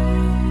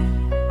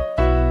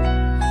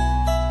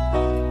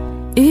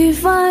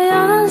 If I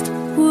asked,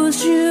 would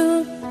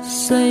you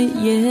say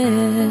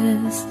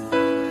yes?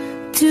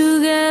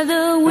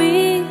 Together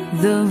we're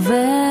the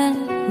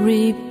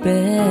very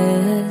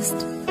best.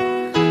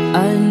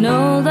 I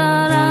know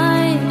that I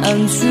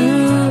am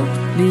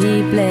truly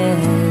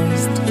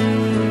blessed.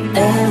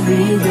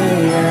 Every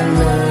day I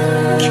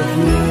love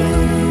you.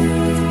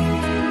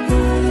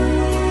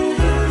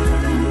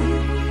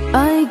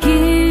 I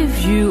give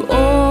you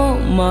all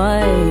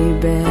my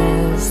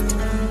best.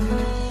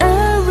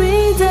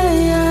 Every day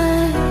I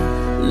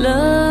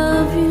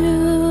love you.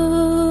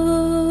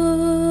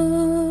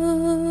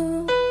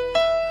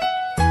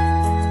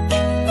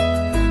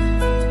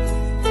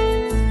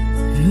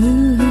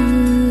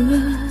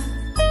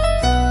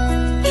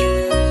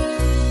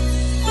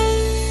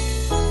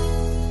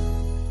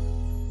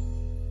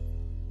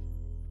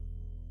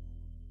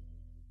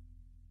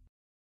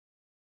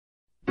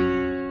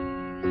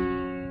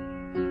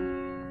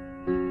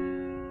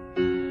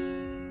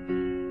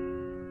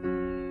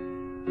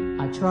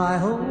 Try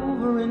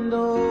over and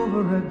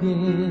over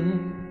again,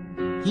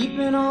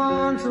 keeping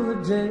on to the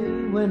day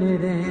when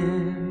it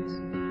ends.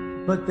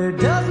 But there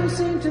doesn't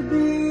seem to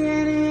be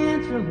any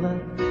answer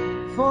left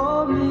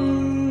for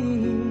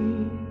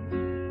me.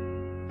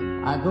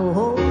 I go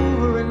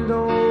over and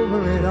over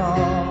it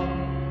all,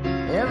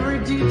 every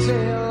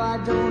detail I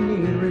don't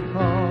need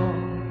recall.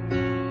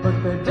 But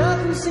there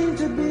doesn't seem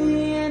to be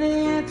any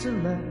answer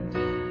left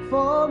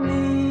for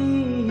me.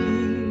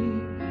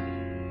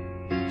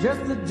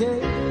 Just the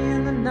day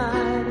and the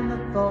night and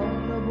the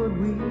thought of what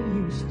we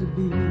used to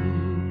be.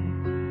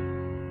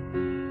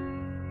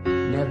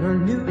 Never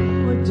knew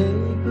a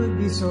day could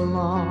be so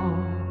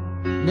long.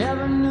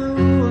 Never knew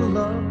a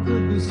love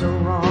could be so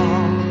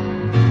wrong.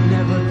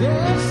 Never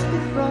guessed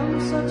that from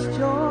such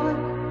joy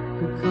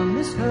could come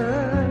this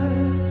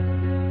hurt.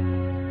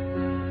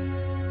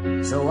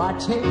 So I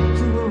take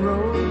to a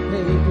road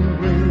paved in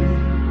green.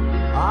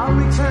 I'll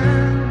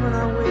return when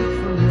I wake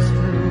from this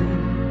dream.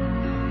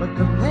 But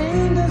the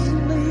pain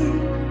doesn't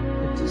leave,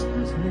 the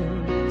distance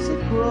makes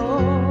it grow.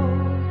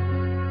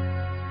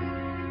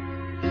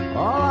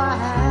 All I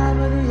have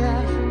are the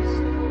ashes,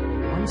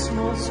 one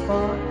small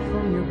spark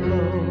from your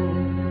glow.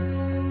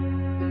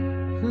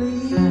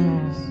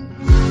 Please,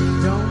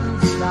 don't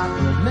stop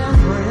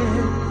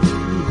remembering,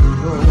 even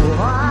though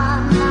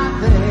I'm not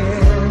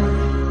there.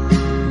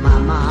 My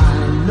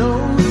mind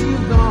knows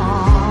you're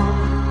gone,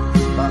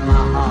 but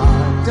my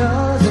heart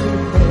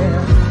doesn't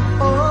care.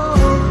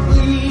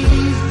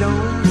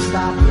 Don't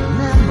stop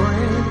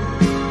remembering,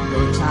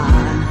 though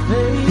time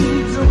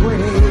fades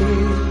away.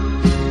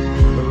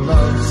 The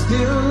love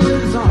still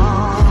lives on,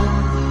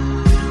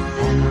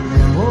 and the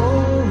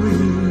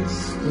memories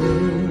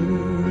stay.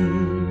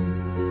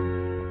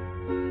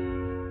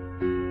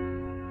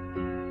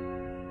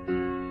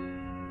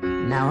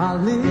 Now I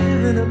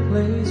live in a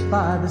place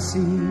by the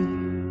sea.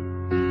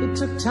 It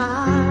took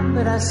time,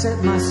 but I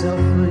set myself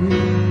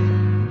free.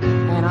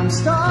 And I'm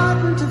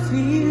starting to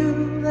feel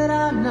that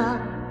I'm not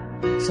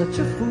such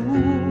a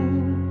fool.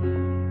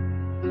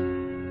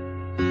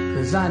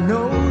 'Cause I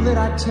know that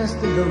I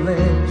tested the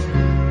ledge.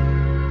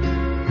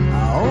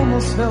 I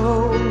almost fell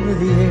over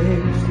the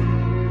edge.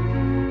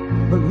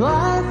 But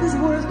life is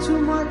worth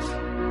too much,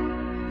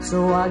 so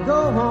I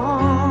go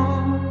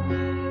on.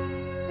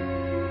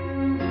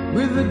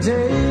 With the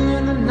day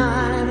and the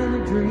night and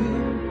the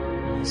dream,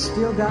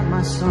 still got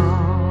my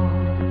song.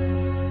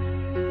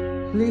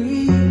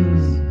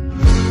 Please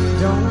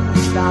don't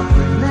stop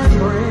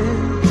remembering,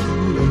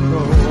 even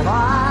though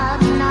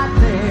I'm not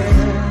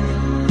there.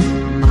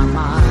 My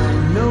mind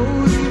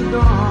knows you're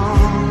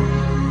gone,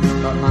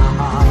 but my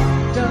heart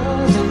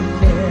doesn't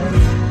care.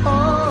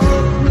 Oh,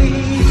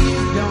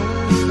 please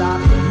don't stop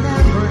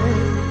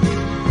remembering.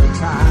 The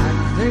time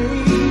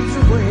fades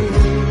away,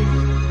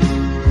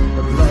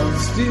 but love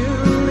still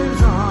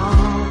lives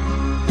on,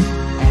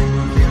 and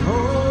we can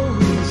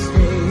always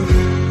stay.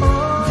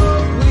 Oh,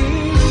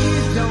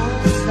 please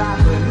don't stop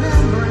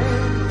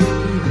remembering,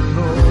 even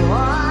though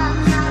I'm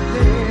not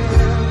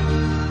there.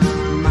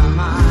 My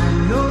mind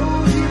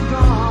knows you're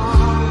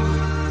gone,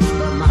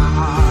 but my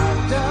heart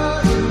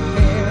doesn't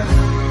care.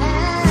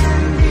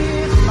 And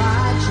if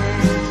by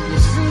chance you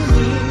see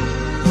me,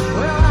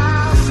 well,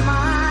 I'll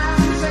smile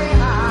and say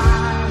hi.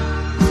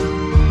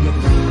 You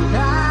think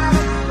I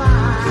look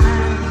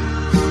fine,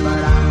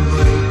 but I'm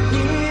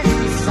breaking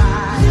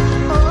inside.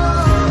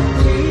 Oh,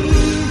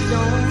 please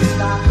don't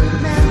stop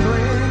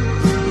remembering,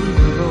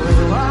 even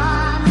though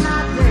I'm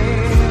not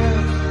there.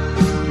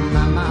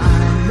 My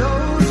mind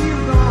knows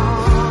you're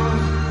gone,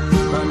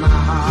 but my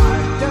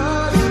heart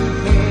doesn't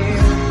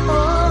care.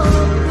 Oh,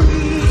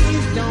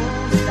 please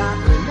don't stop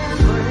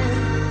remembering.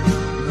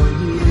 The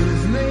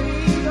years may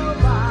go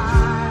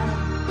by,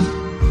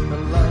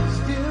 but love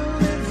still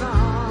lives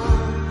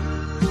on,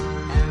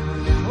 and we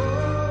can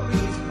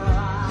always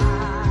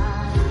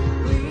fly.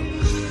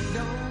 Please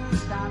don't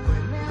stop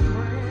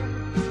remembering,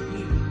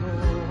 even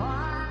though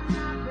I'm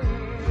not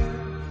there.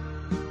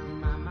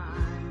 My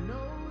mind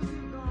knows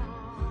you're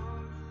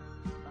gone,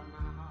 but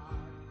my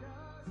heart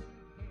doesn't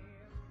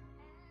care.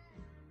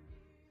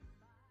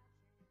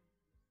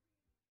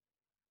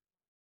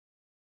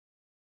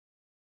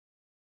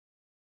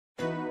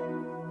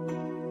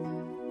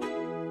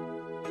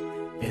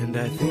 And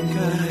I think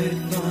I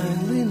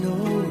finally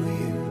know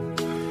you.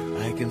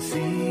 I can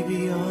see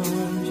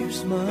beyond your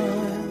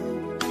smile.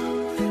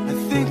 I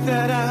think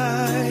that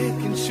I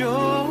can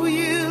show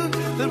you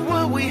that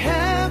what we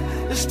have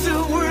is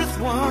still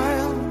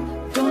worthwhile.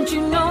 Don't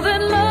you know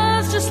that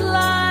love's just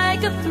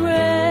like a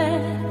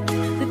thread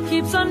that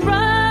keeps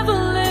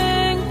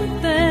unraveling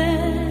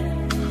within?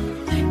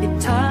 It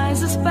ties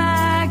us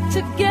back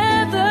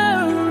together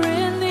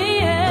in the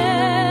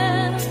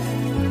end.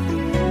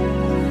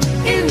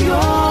 In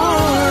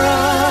your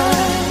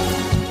eyes,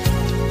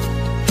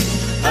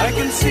 I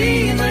can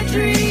see my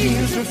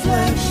dreams'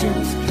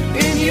 reflections.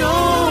 In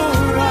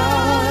your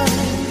eyes,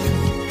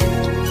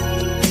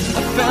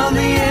 I found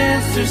the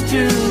answers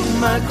to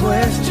my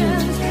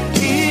questions.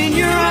 In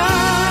your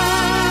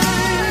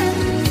eyes,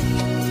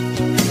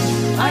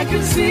 I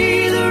can see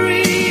the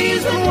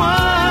reason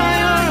why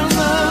our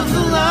love's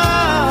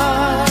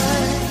alive.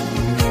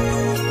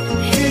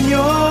 In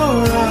your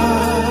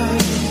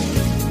eyes,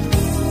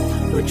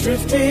 we're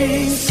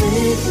drifting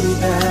safely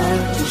back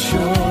to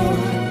shore.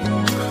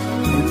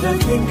 And I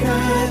think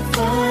I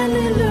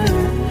finally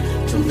learned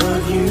to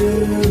love you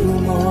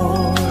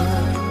more.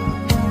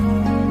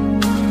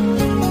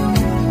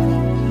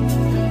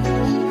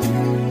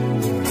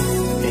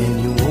 And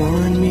you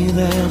warned me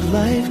that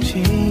life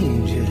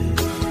changes,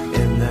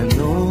 and that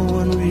no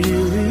one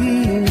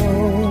really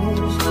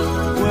knows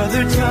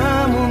whether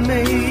time will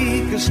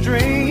make us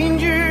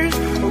strangers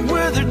or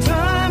whether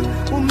time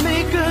will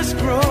make us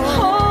grow.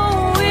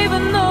 Oh,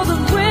 even though the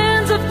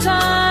winds of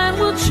time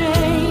will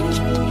change,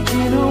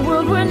 in a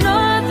world where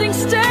nothing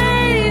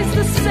stays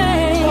the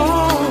same.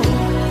 Oh,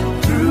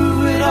 through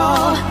it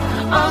all,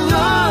 our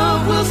love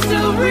will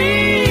still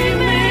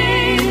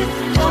remain.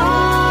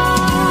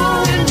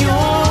 Oh, in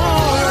your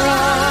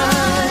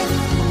eyes,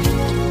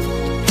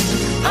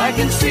 I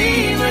can see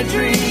my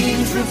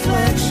dreams'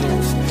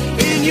 reflections.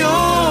 In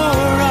your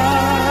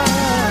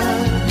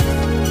eyes,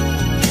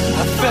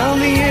 I found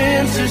the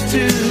answers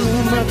to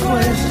my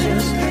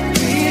questions.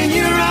 In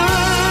your eyes,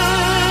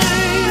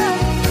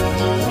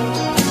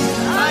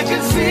 I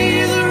can see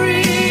the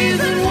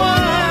reason why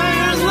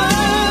our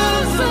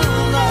love's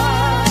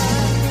alive.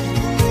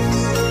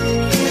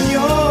 In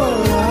your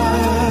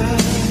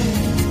eyes,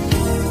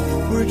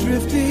 we're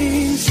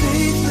drifting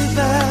safely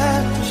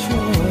back to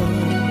shore.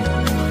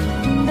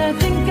 And I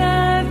think I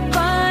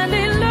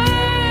finally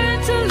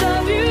learned to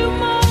love you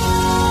more.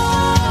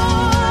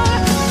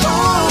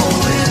 Oh,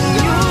 in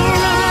your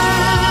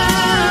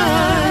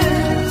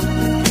eyes,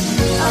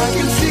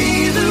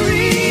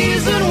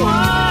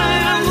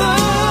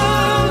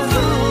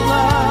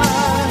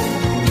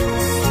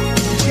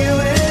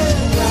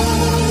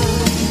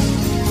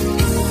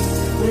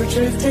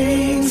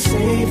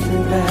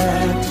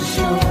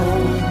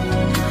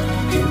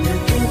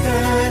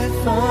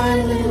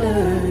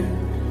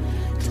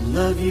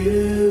 love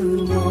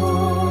you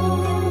more.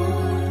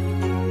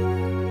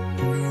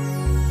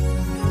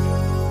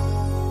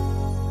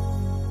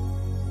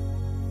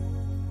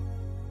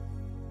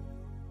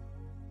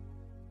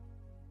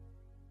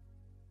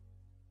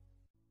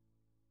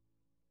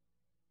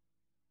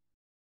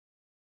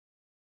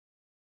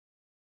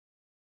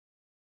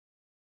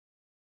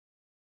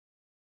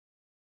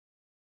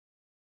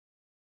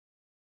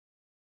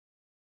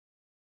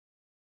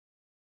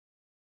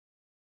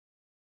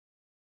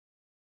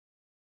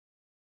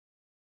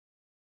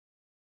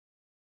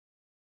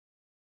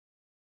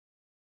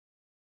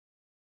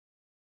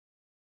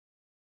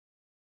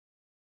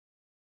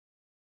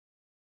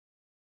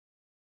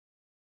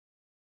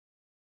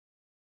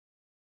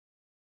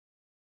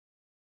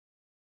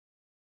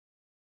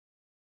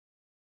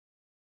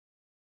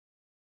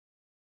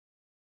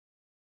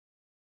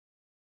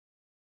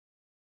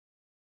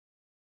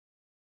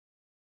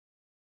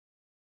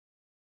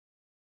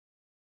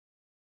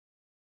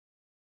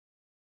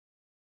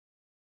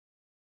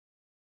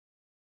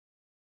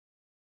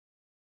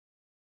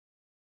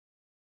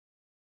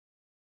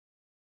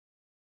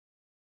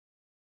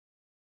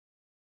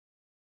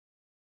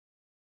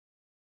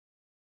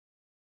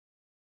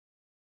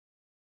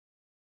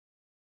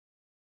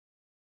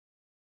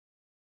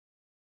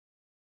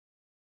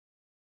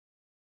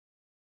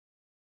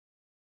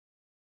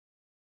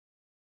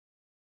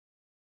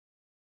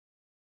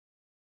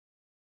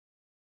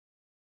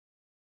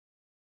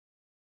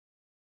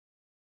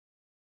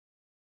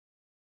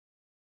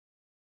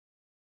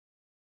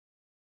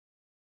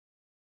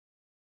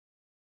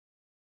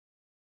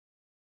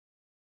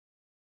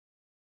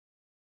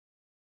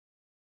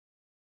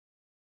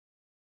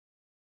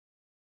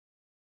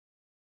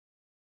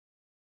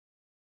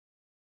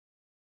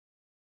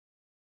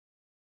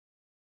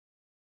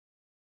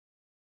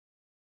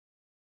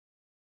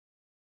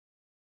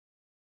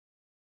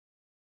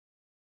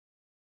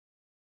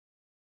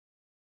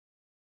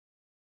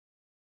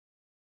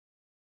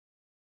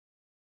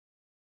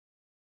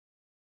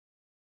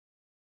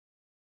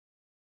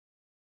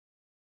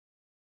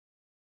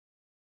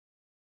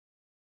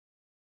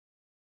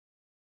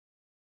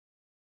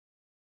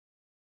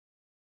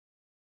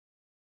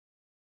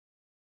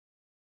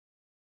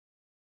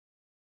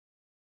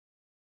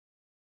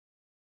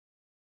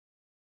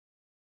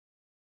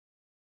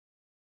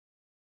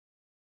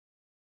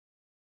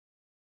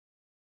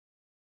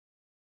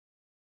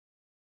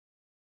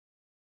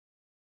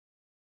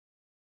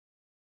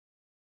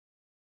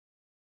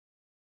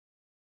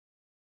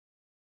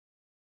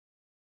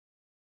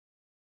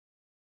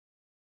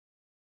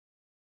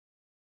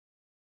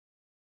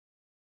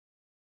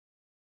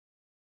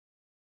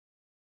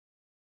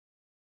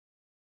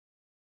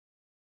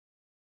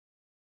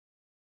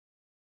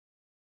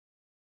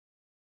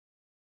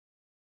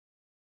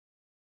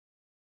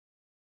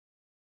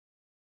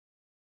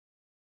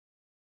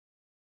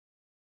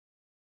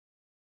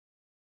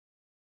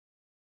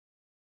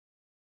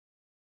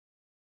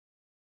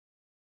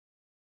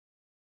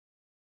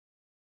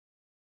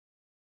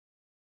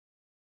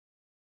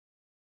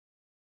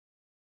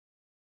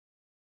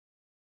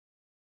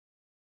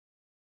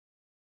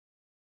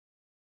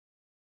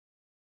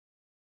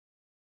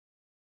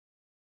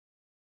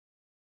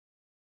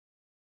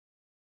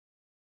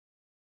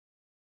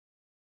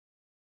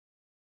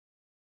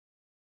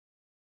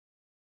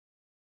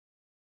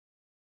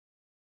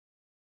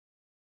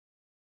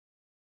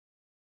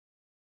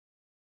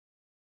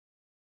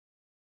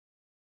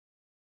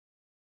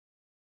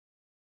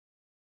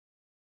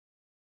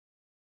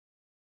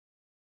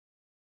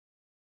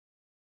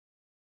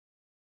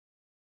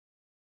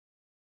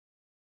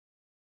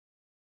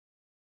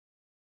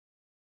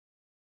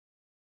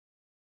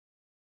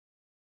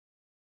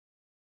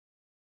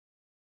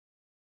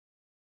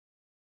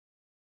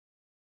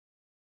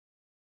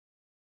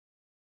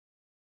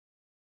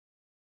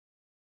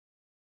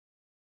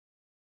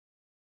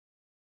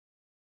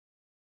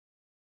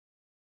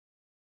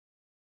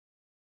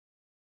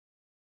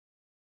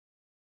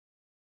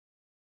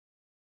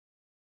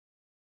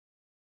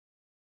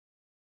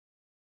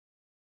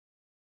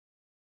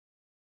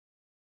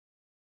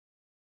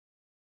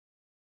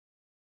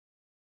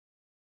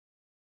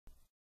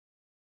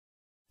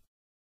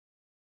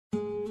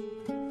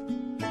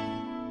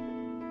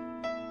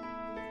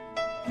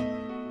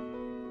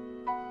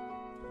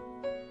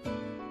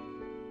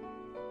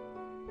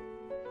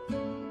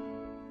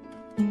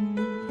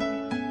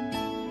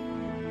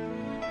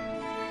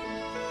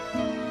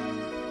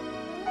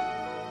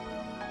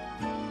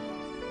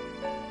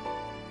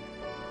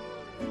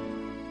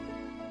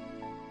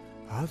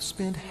 I've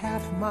spent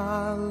half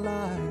my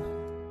life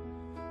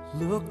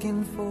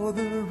looking for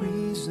the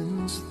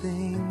reasons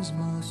things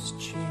must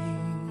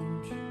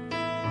change,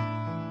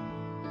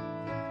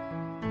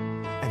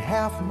 and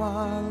half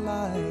my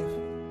life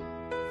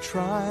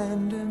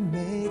trying to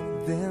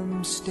make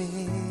them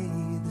stay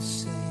the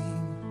same.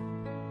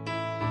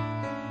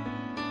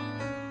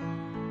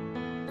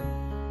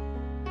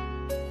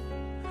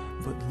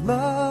 But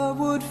love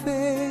would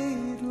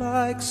fade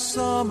like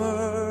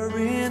summer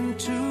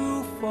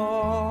into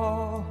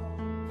fall,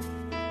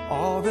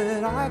 all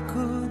that I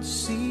could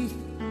see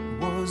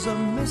was a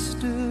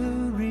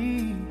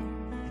mystery.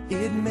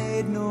 It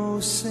made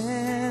no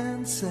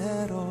sense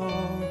at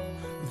all.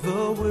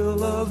 The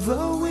will of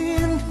the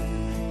wind,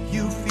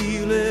 you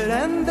feel it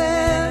and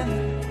then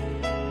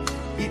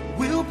it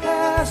will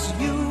pass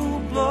you,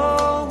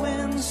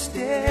 blowing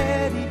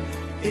steady.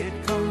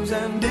 It comes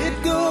and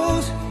it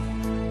goes,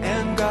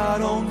 and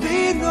God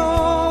only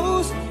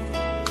knows.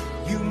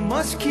 You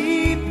must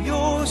keep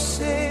your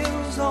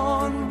sails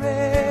on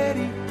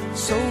ready,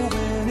 so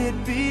when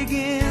it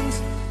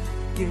begins,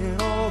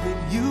 get all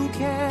that you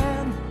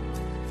can.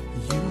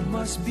 You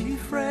must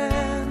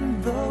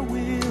befriend the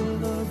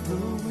will of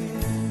the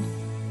wind.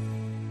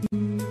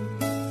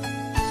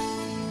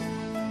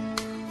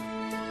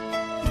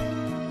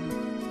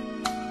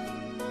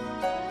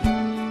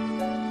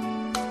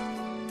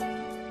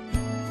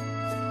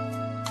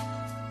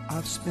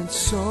 I've spent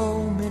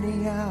so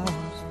many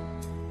hours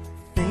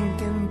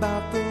thinking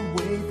about the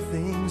way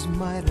things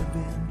might have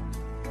been,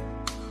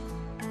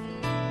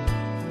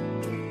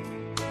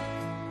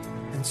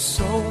 and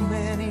so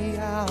many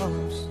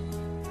hours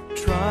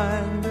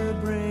trying to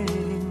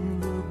bring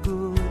the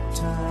good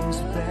times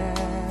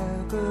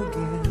back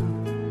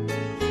again.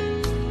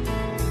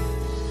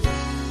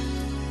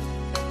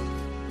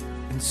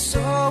 And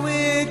so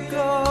it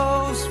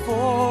goes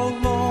for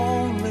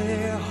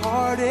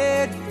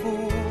lonely-hearted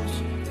fools.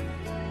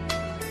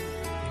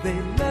 They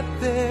let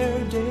their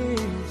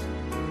days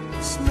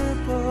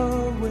slip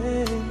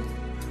away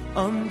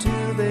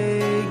until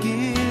they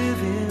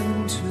give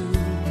in to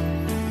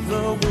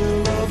the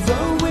will of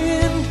the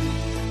wind.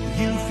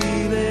 You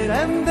feel it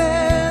and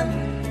then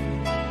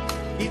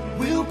it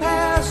will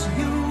pass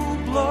you,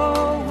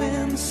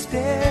 blowing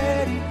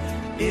steady.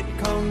 It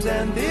comes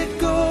and it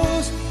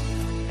goes,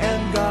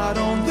 and God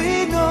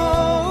only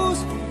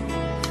knows.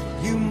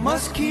 You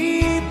must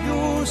keep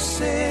your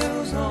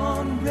sails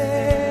on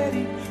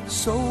ready,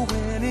 so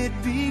when it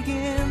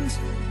begins,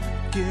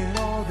 get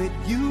all that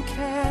you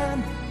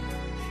can.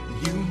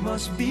 You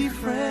must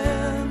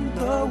befriend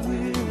the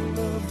will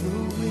of the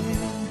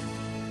wind.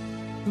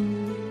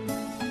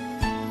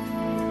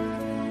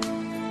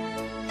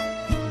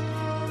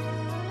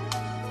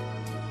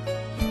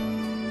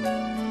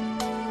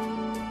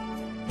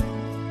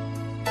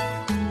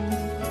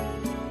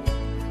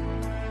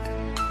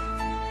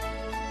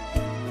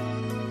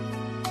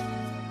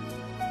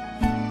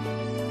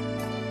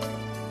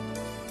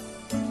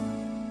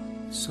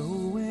 So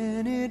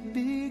when it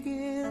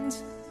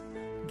begins,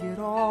 get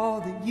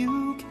all that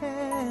you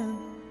can.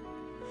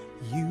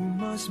 You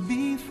must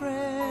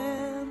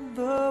befriend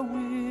the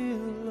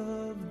will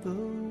of the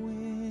wind.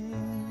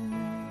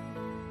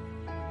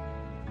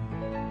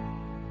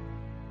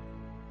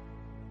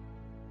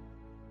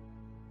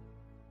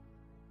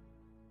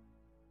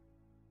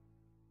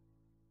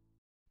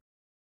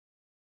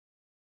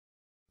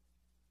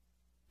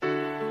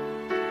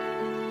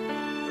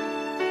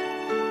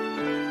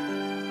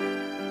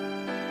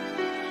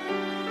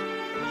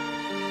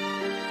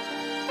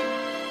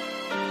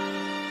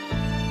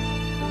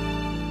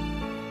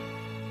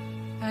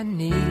 I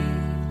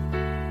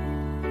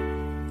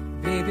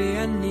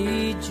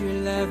need your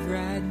love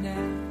right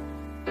now.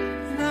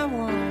 And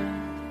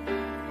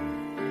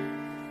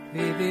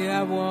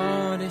I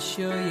want to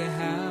show you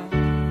how.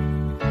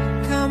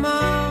 Come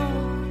on,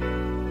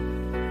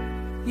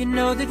 you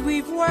know that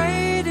we've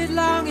waited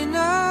long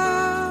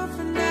enough,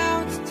 and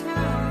now it's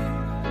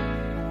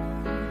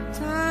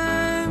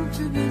time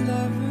to be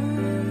lovers.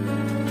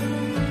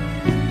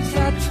 I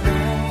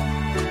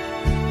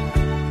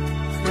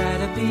try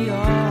to be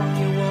all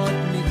you want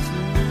me to,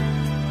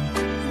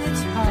 and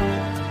it's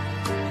hard,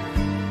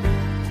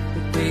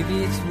 but baby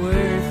it's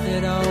worth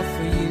it all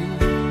for you.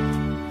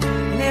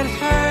 And it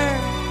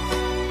hurts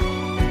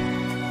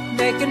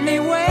making me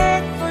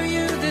wait for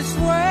you this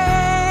way.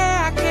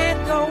 I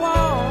can't go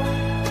on,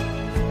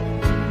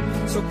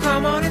 so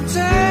come on and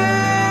take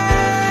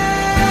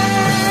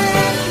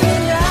me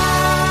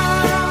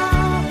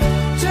down,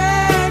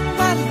 take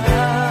my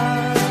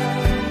love,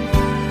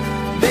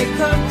 make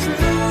come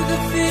true the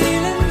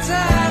feelings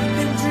I've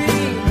been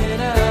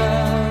dreaming of.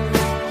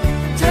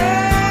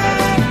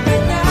 Take me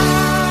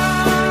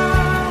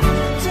down,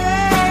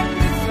 take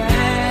me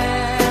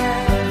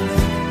fast.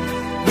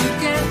 You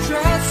can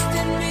trust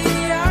in me,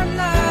 our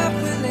love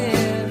will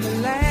ever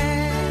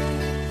last.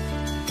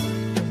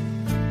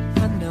 I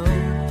know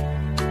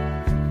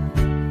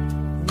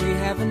we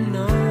haven't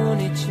known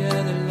each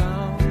other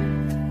long,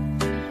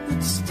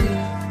 but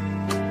still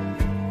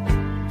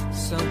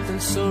something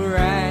so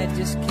right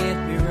just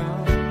can't be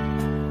wrong.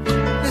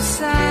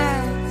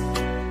 Besides,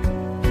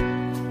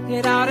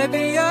 it ought to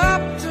be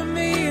up to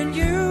me and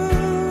you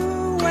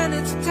when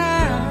it's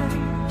time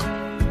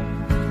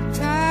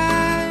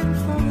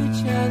for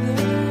each other.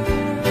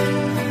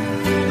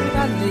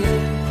 I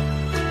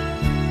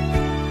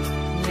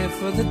live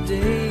for the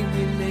day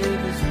we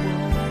live as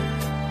one.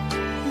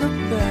 Look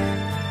back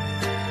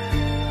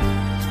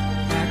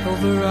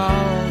over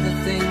all the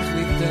things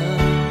we've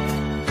done.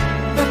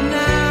 But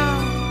now,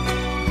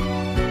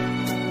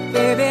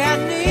 baby, I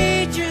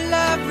need you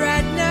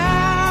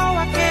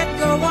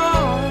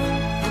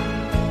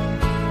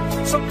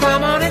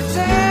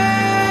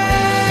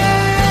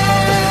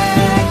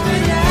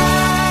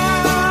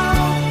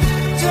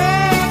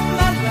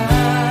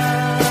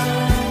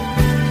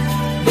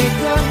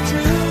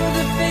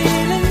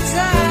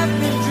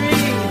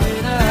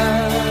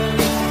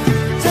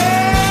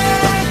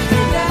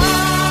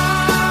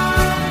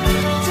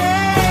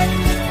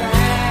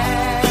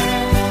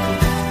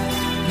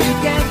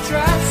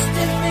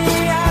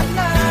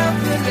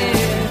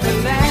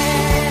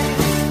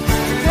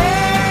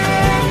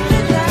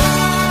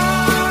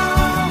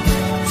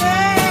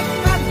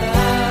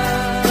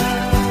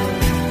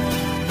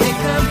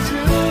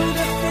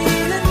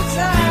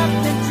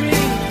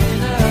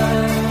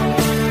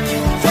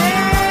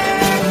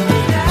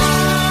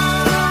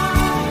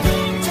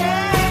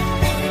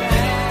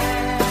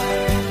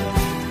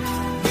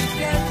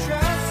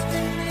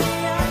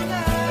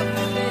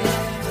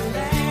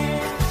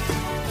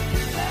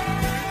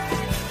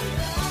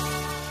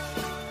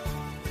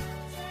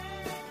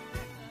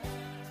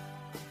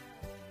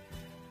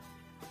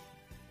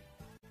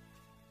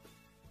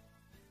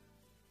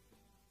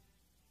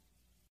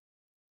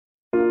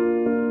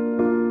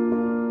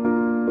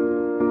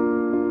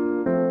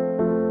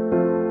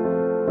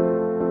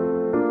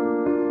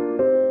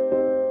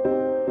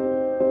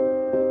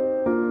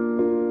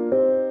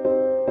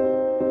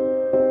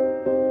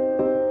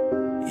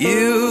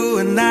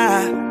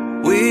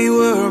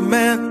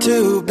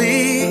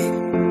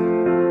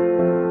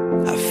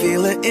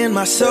it in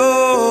my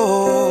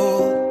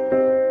soul,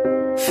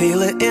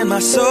 feel it in my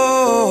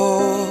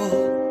soul.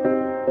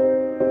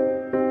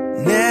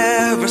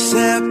 Never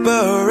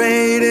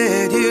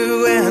separated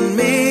you and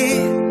me.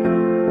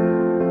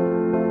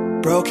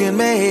 Broken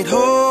made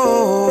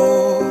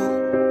whole,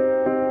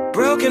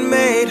 broken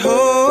made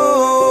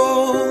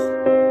whole.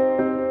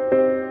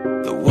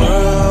 The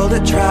world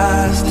that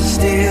tries to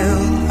steal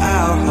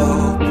our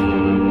hope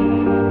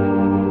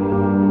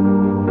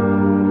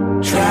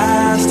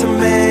tries to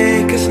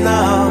make us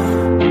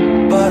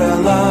numb, but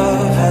our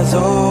love has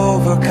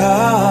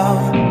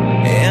overcome.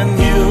 And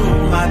you,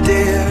 my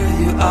dear,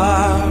 you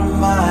are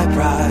my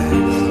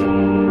prize.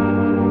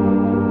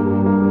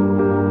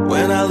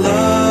 When I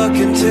look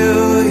into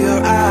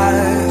your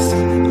eyes,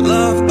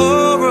 love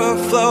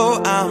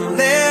overflow, I'm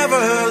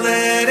never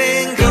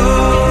letting go.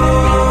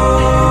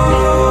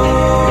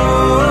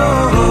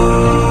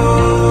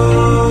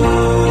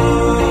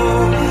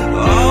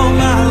 All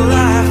my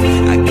life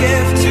I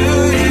give to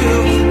you,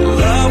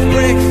 love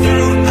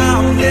breakthrough,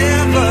 I'm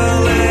never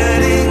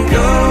letting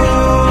go.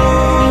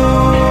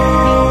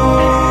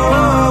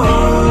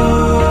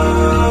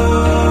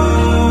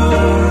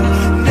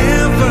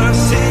 Never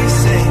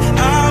ceasing,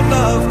 our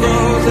love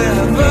grows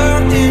ever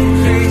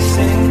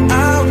increasing, I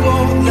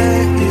won't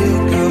let you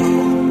go.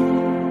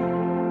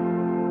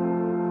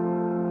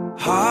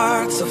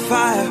 Hearts of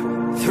fire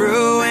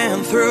through and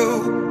through,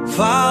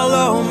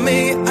 follow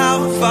me,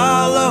 I'll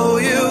follow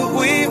you.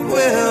 We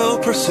will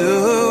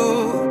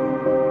pursue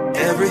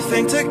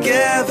everything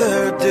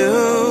together, do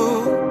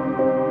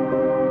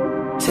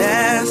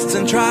tests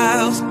and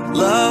trials,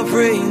 love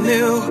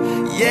renew.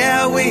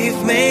 Yeah,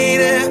 we've made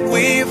it,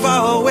 we've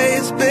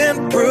always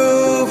been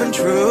proven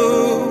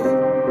true.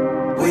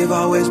 We've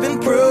always been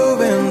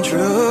proven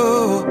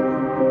true.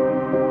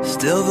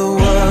 Still the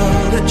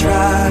world that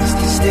tries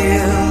to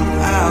steal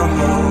our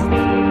hope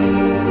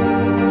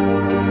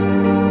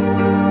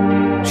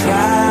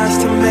tries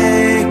to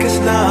make us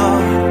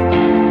numb,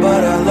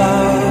 but our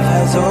love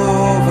has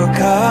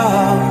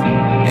overcome.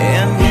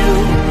 And you,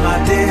 my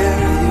dear,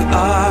 you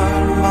are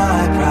my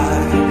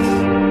prize.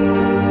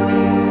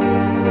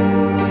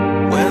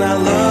 When I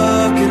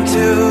look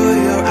into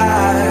your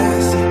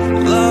eyes,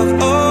 love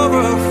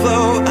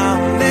overflow,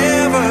 I'm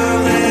never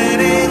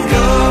letting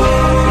go.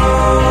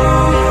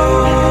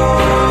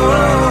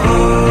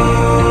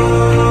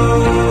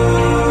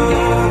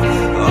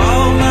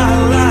 All my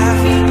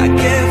life I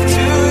give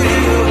to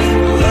you,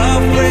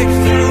 love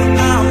breakthrough,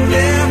 I'm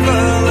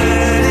never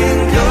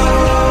letting go.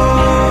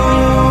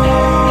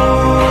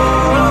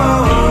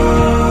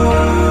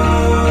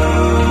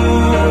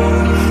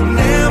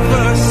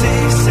 Never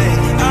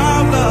ceasing,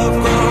 our love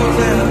grows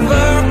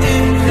ever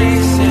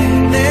increasing,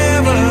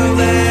 never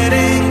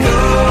letting go.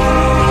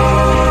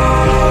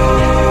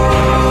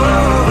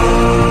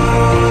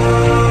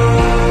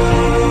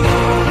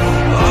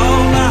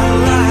 All my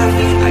life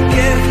I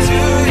give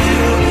to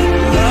you,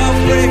 love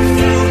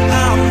breakthrough,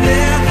 I'm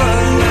never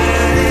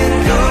letting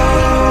go.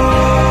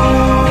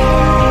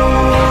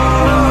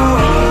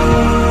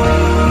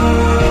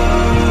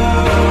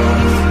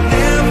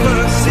 Never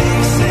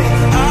ceasing,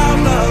 our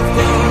love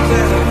grows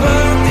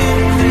ever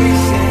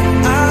increasing,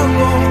 I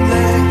won't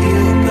let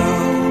you go.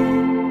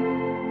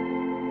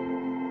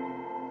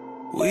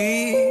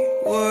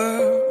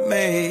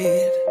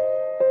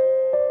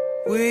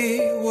 We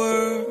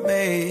were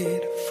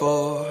made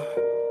for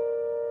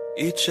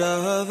each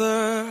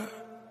other.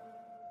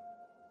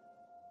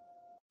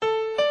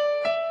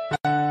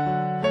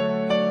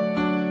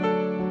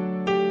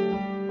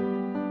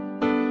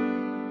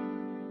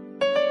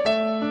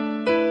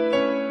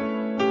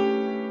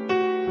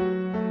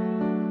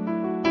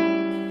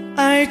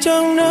 I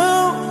don't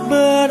know,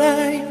 but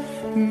I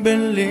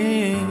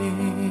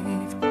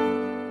believe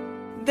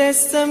there's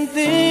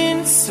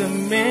something so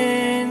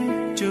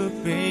meant to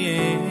be,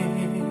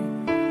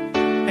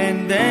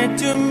 and that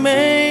to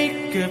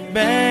make a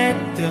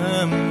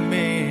better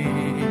me.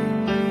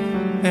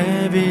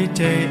 Every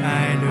day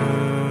I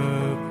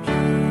love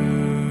you.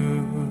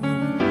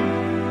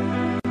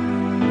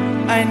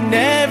 I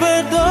never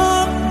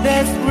thought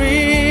that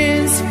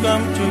dreams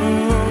come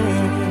true,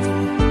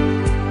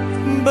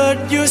 but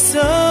you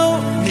saw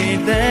me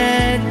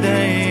that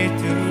day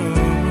too.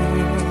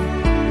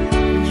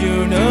 You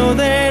know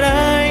that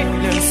I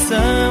love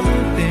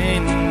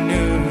something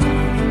new.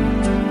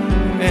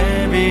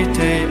 Every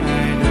day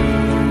I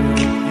love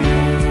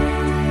you.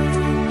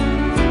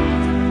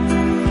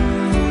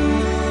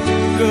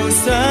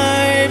 'Cause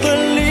I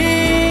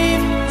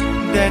believe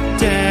that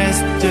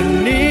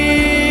destiny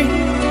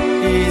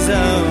is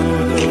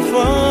out of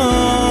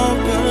our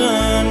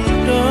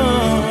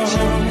control,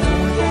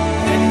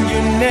 and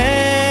you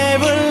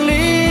never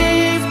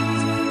leave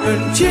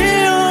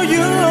until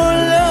your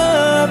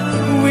love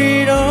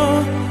with all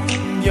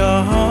your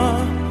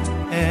heart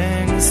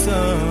and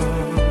soul.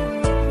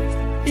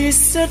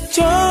 It's a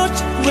touch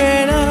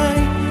when I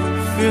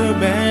feel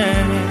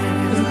bad,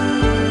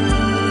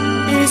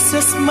 it's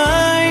a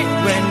smile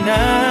when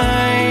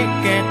I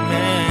get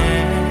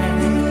mad.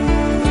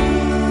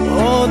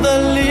 All the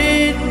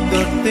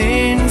little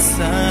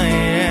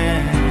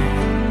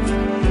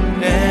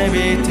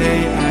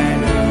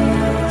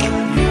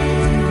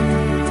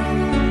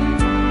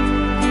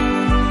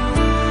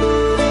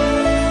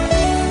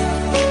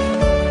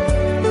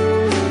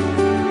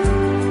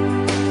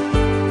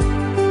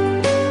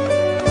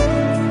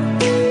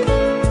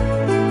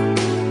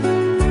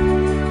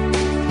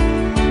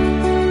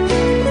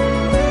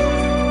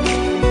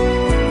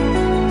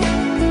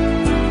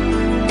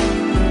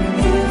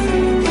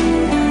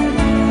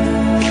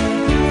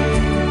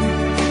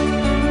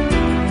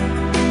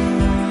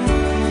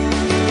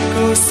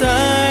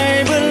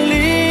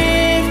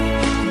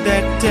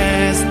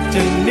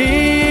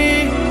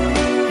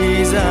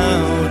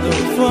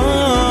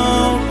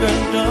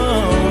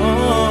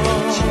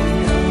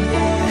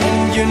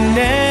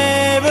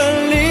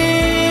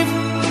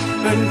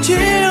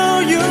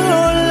till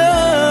your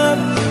love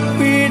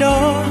with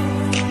all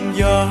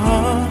your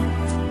heart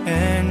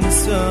and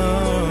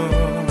soul.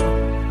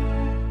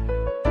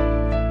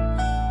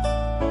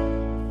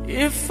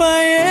 If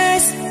I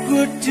ask,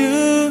 would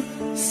you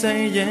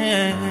say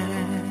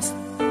yes?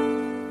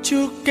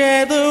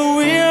 Together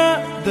we're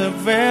the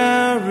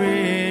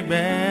very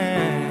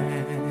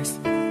best.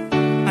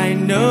 I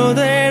know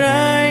that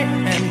I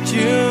am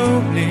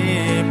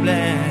truly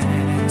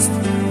blessed.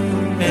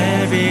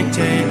 Every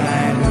day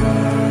I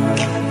love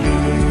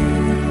you,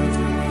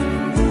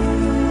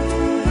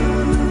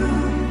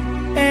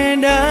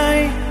 and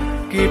I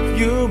give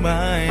you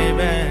my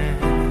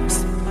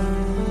best.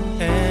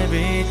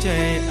 Every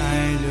day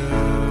I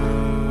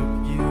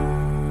love you.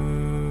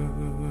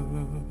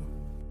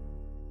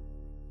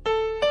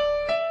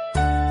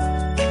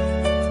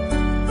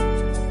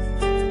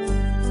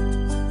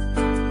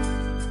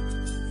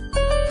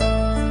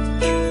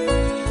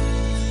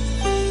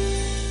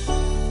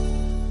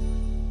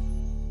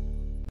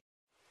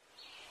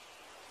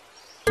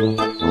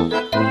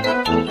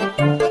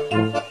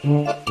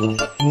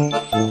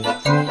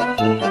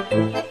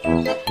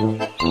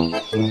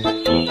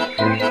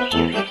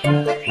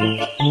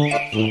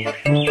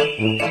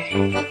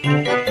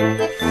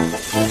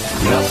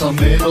 Ja sam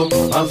Miro,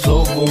 a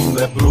zovu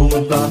me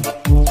Brunda.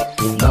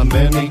 Na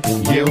meni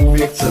je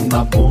uvijek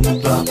crna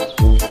bunda.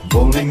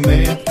 Volim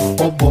med,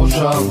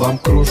 obožavam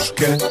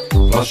kruške.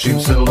 Plašim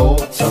se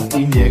lovca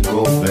i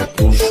njegove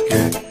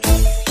puške.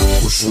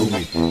 U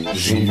šumi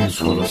živim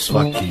skoro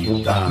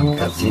svaki dan.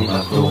 Kad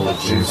zima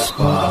dođe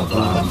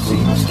spavam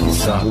zimski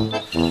san.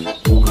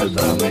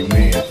 Ugleda me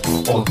med,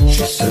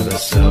 oči se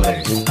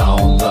vesele. A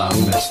onda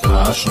me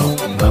strašno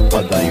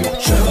napadaju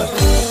pčele.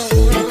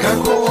 I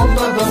kako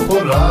onda da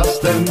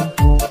porastem,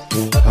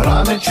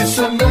 hraneći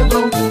se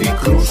medom i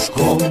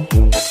kruškom.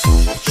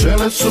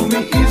 Pčele su mi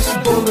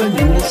izbole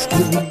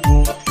njušku,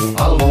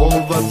 a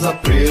lovac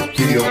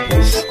zaprijetio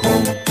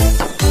puškom.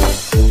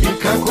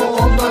 I kako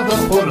onda da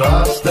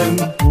porastem,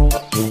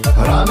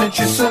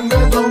 hraneći se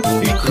medom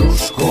i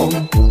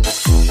kruškom.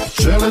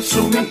 Pčele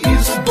su mi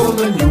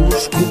izbole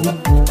njušku,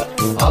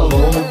 a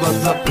lovac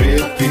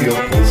zaprijetio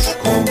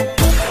puškom.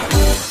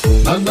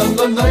 Na na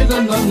na na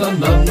na na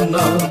na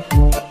na.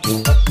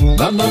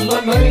 Na na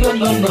na na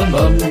na na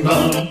na na na.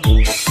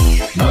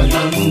 Na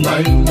na na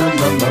na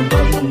na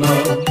na na na.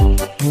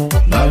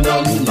 Na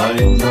na na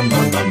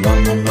na na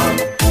na na.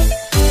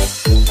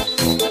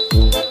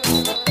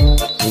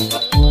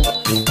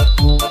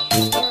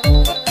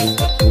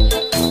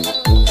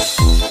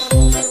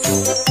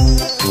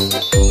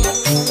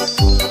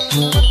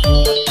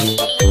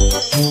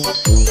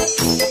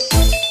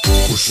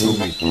 U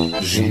šumi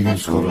živim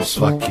skoro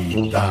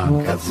svaki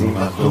dan. Kad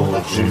zima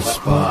dođe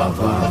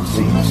spavam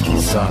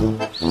zimski san.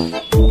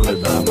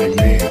 Ugleda me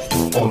med,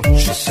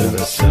 oči se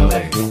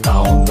vesele.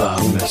 A onda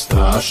me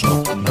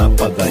strašno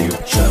napadaju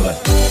pčele.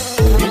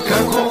 I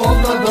kako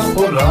onda da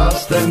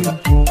porastem,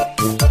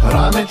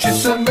 hraneći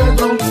se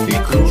medom i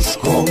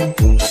kruškom.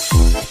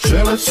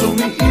 Pčele su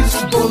mi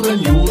izbole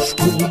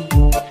njušku,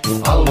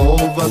 a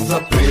lovac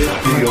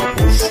zaprijetio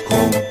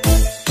puškom.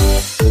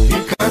 I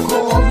kako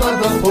onda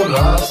da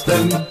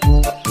porastem,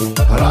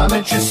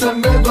 hraneći se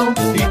medom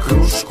i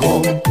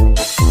kruškom.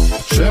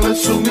 Pčele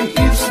su mi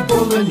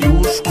izbole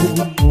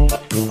njušku,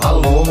 a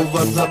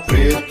lovac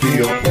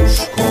zaprijetio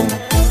puškom.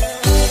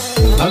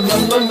 Na na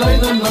na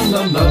na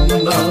na na na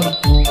na.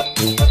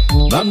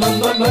 Na na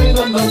na na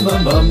na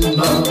na na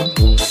na.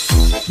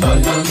 Na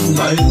na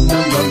na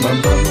na na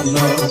na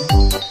na.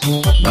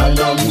 Na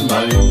na na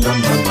na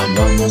na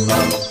na na.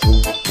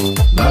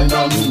 Na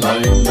na na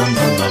na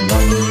na na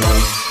na.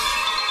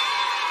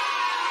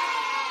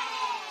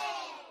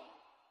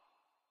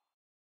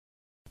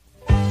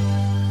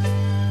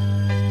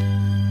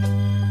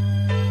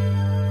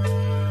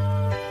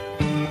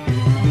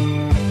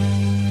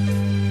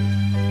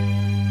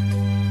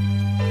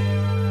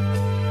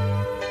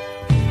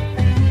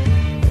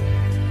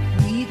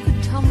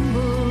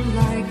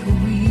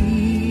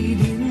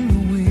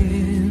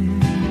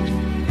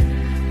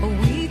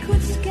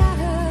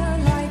 Scatter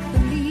like the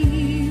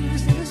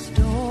leaves in a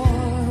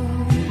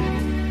storm.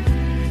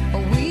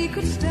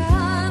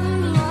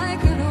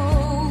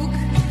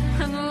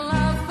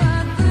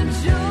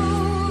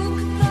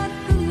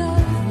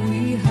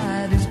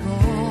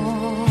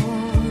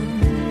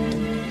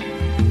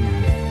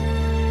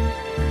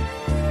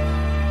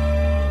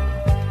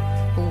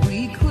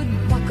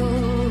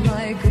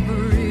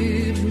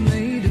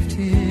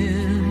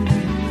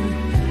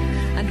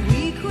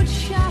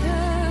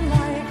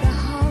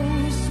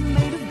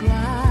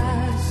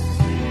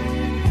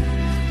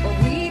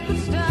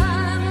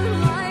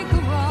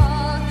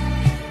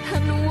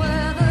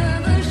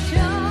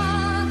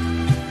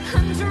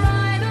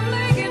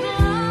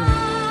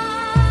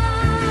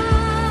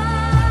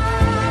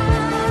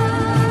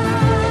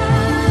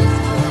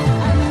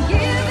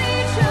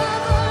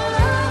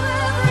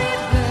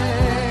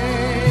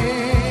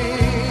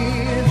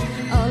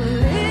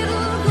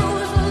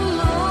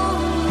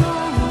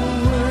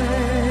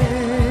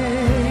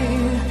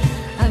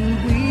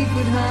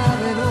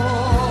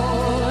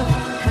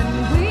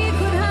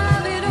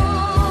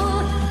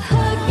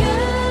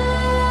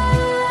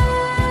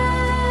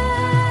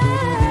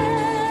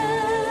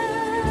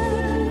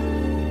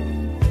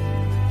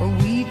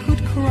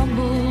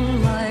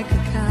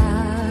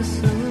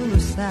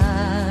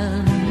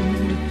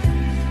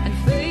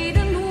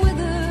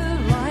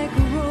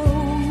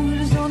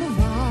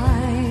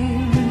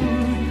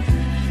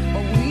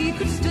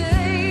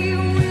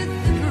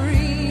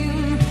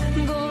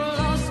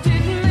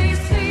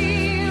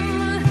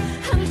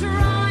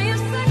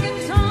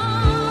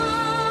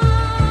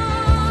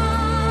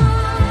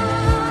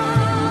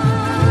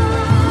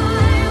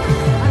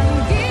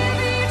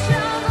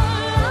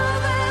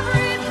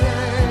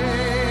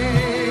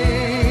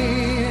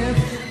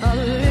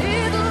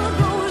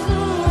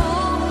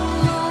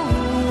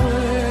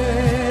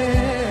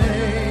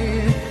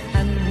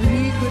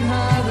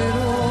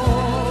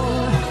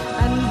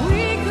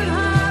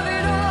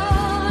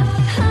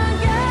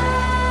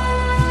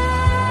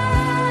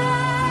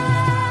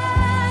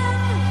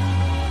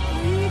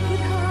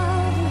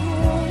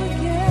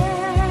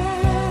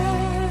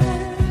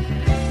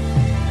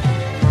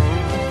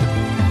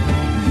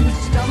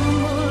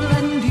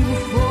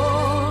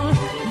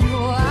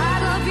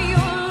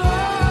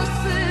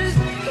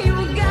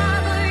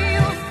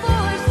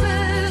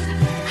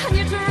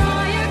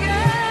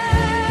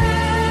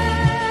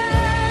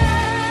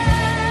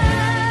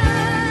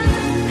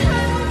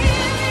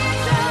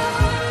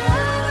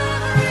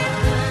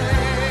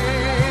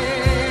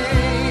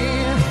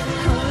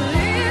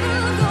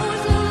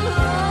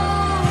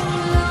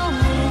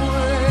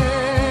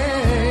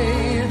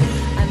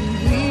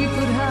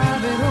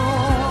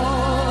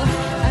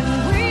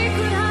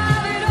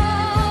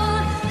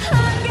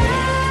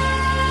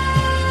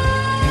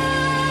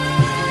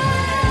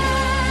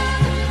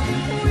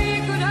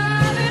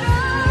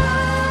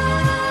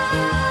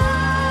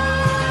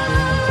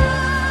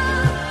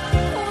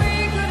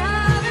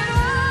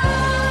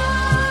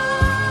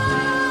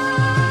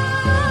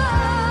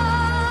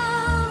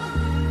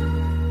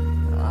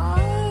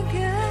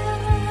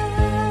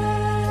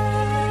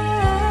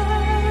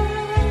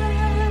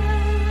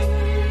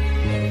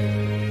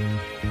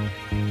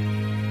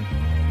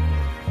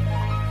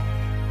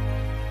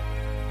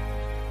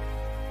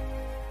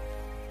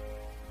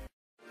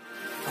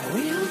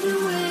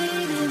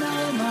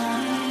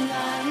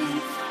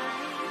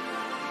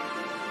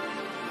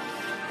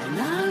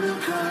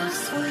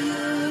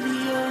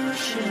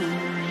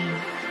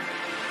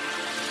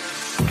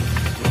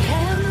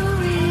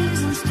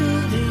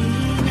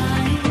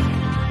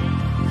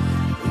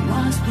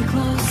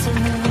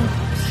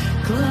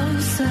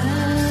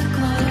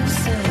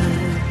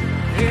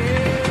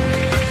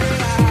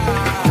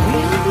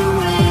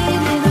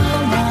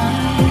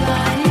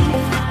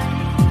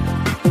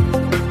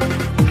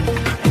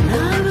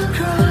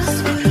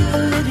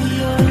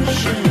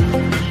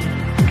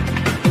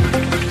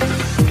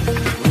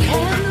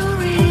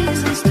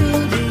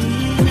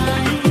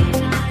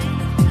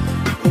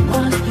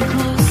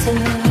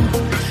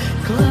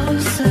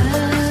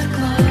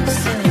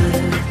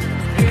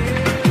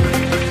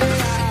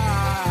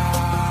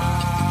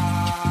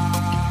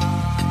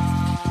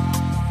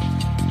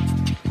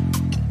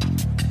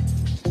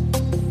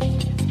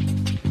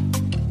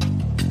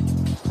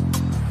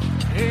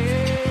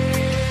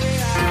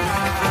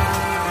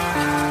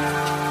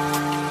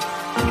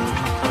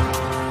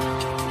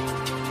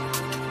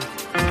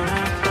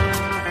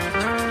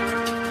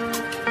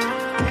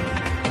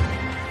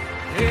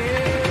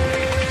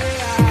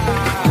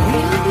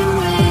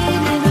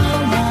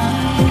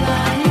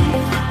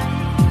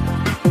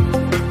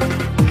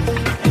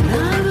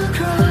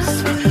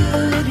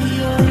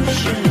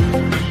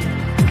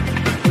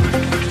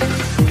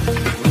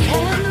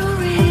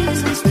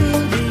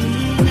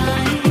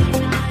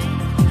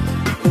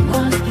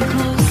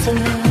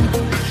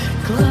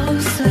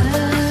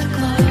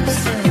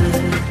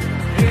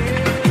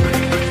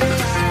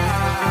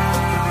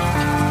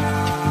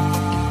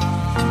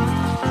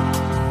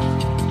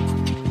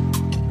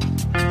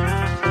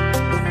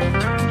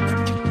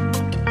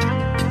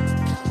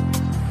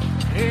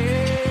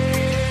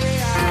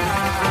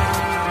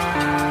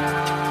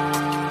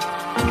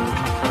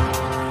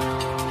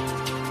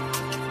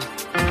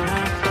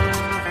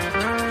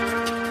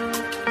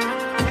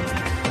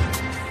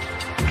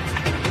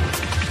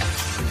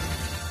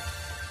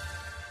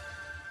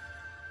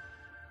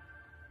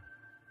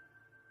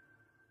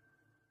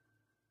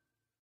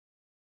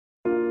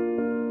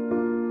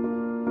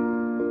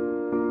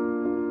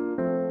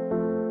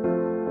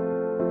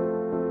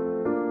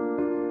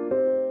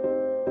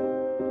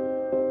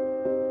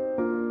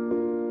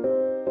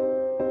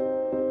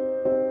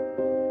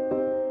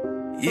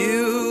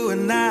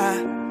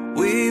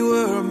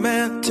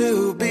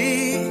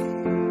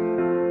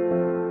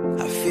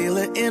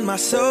 my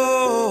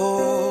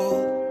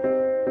soul,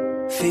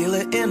 feel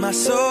it in my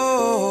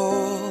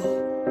soul.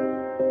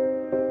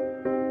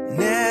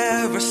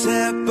 Never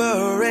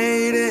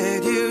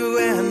separated you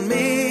and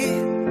me.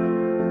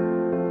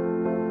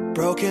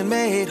 Broken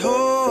made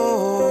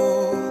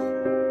whole,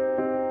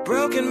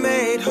 broken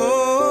made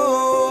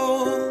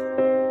whole.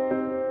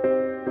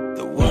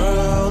 The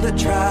world that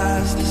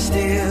tries to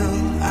steal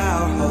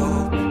our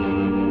hope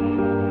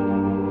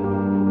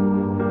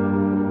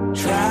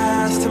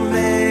tries to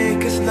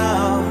make us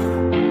numb,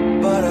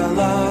 but our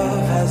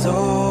love has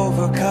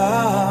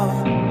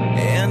overcome.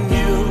 And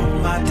you,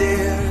 my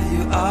dear,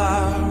 you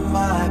are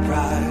my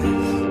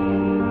prize.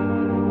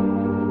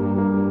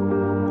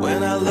 When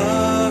I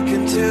look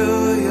into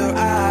your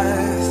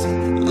eyes,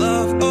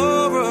 love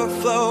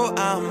overflow,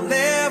 I'm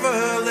never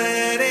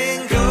letting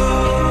go.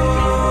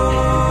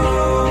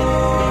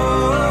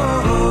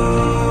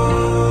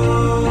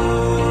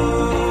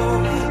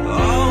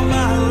 All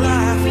my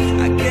life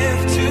I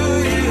give to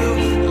you.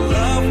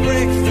 Love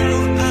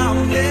breakthrough, I'm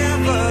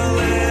never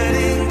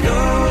letting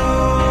go.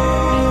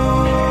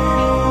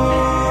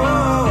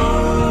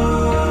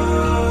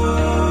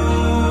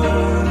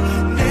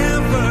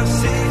 Never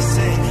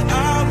ceasing,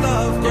 our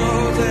love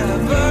grows,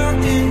 ever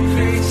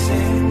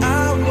increasing. I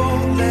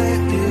won't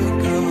let you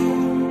go.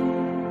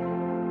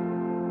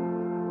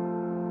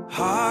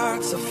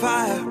 Hearts of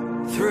fire,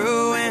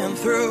 through and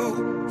through.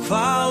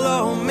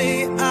 Follow me,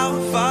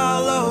 I'll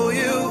follow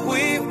you.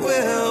 We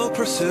will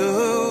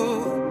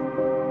pursue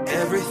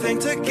everything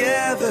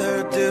together,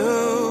 do.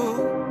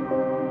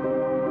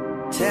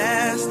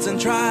 Tests and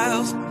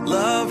trials,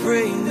 love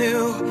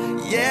renew.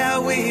 Yeah,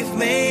 we've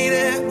made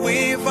it.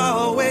 We've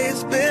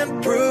always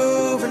been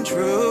proven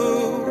true.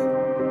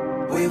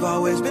 We've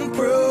always been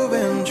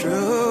proven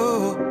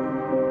true.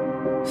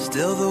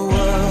 Still the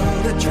world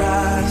that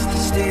tries to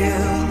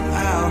steal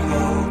our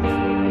hope.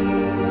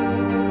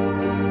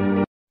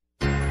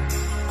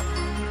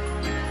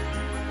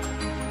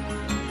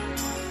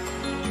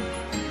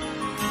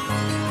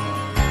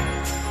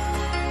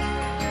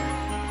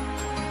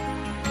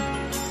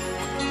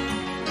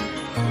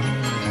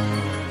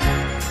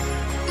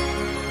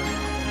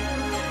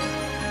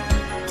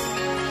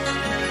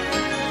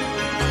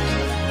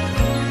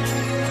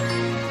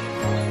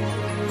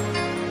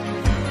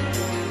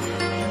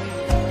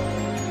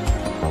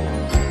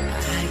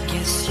 I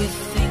guess you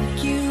think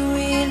you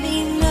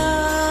really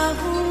know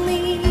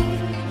me.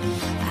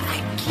 I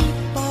keep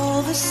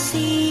all the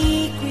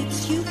secrets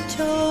you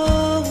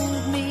told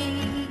me.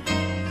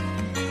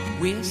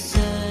 We're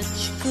such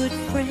good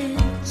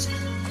friends,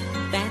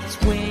 that's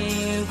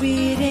where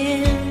it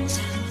ends.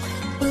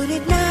 But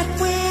at night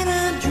when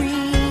I'm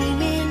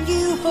dreaming,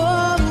 you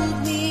hold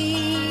me.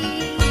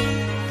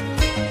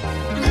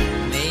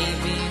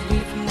 Maybe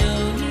we've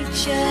known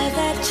each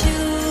other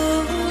too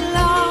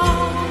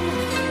long.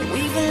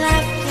 We've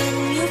laughed and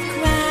you've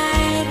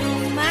cried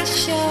on my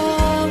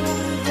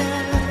shoulder.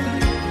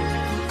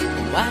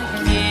 Why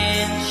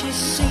can't you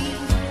see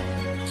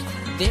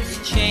this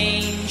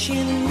change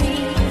in me?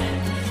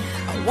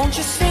 Won't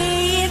you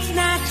say it's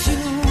not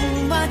too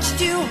much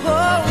to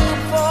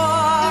hope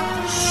for?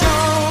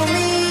 Show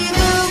me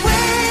the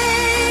way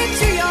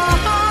to your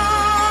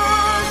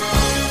heart.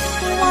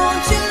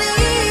 Won't you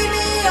lead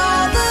me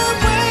all the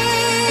way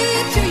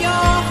to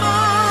your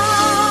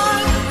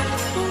heart?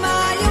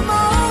 My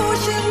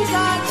emotions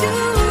are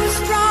too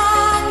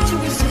strong to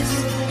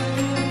resist,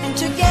 and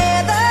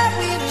together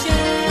we've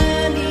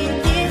journeyed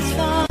this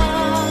far.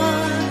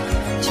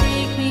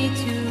 Take me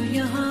to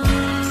your heart.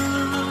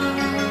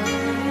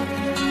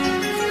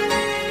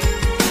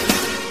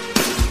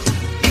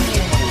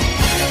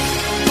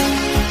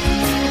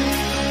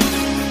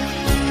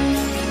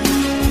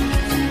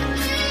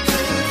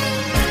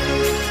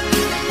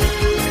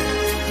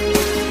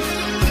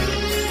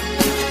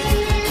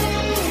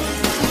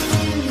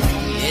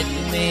 It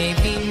may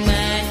be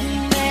my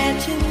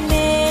imagination,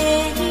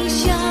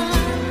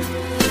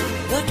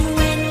 but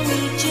when we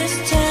just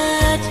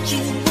touched,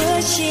 you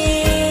were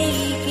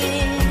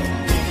shaking.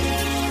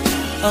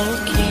 Oh,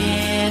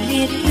 can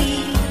it be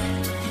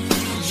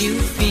you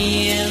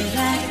feel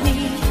like me?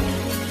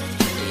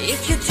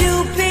 If you do,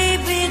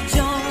 baby,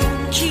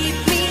 don't keep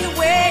me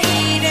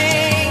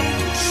waiting.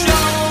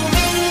 Show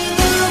me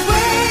the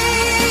way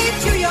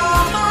to your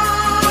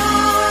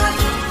heart.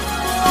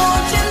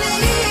 Won't you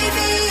lead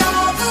me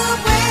all the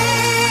way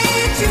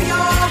to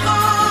your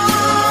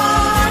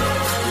heart?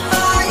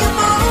 My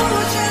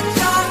emotions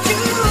are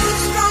too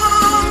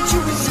strong to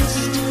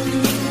resist,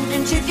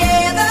 and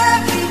together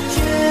we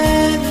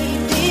journey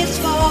this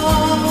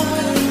far.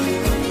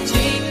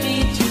 Take me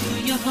to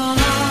your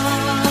heart.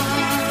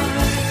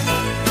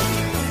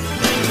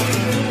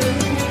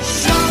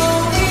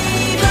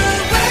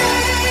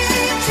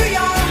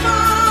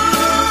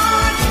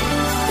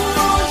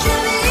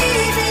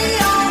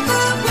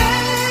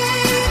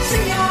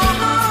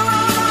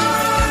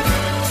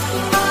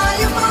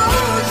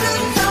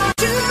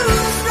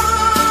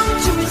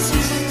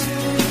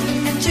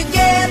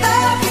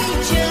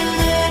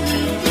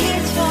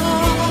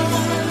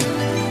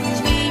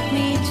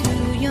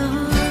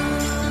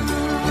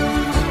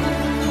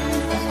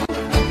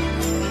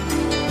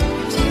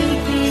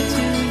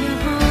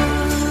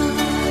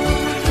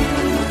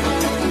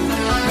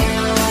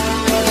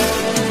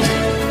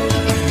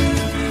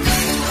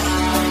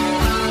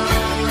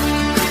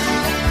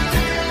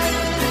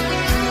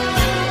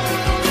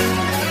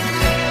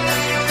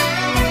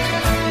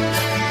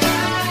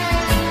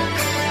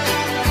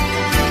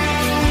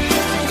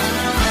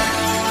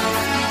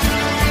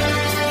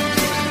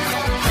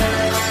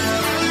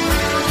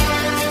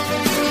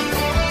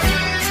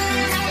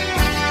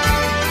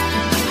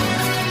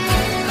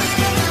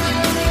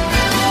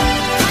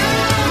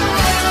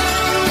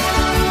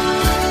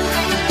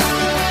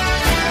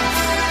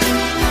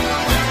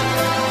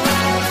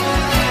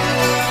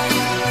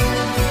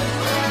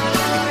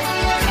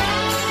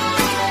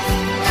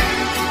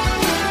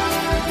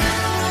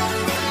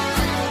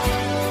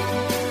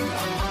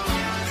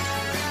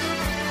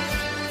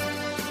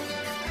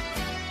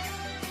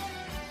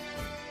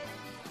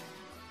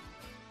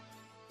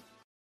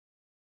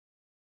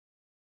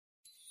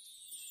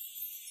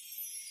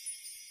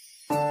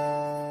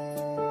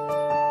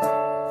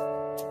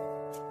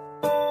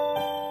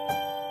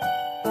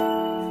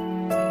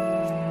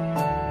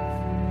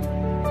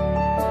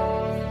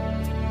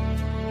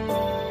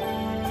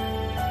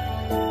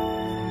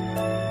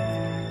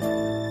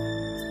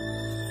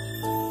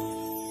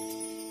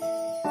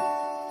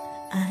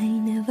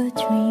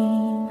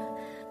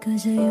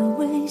 'cause I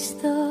always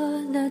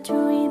thought that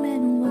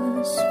dreaming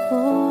was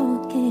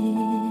for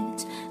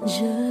kids,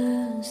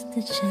 just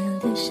a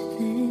childish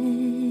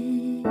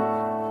thing.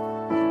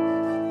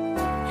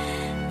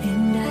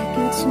 And I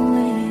could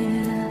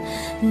swear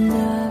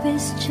love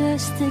is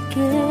just a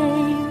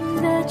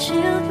game that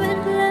you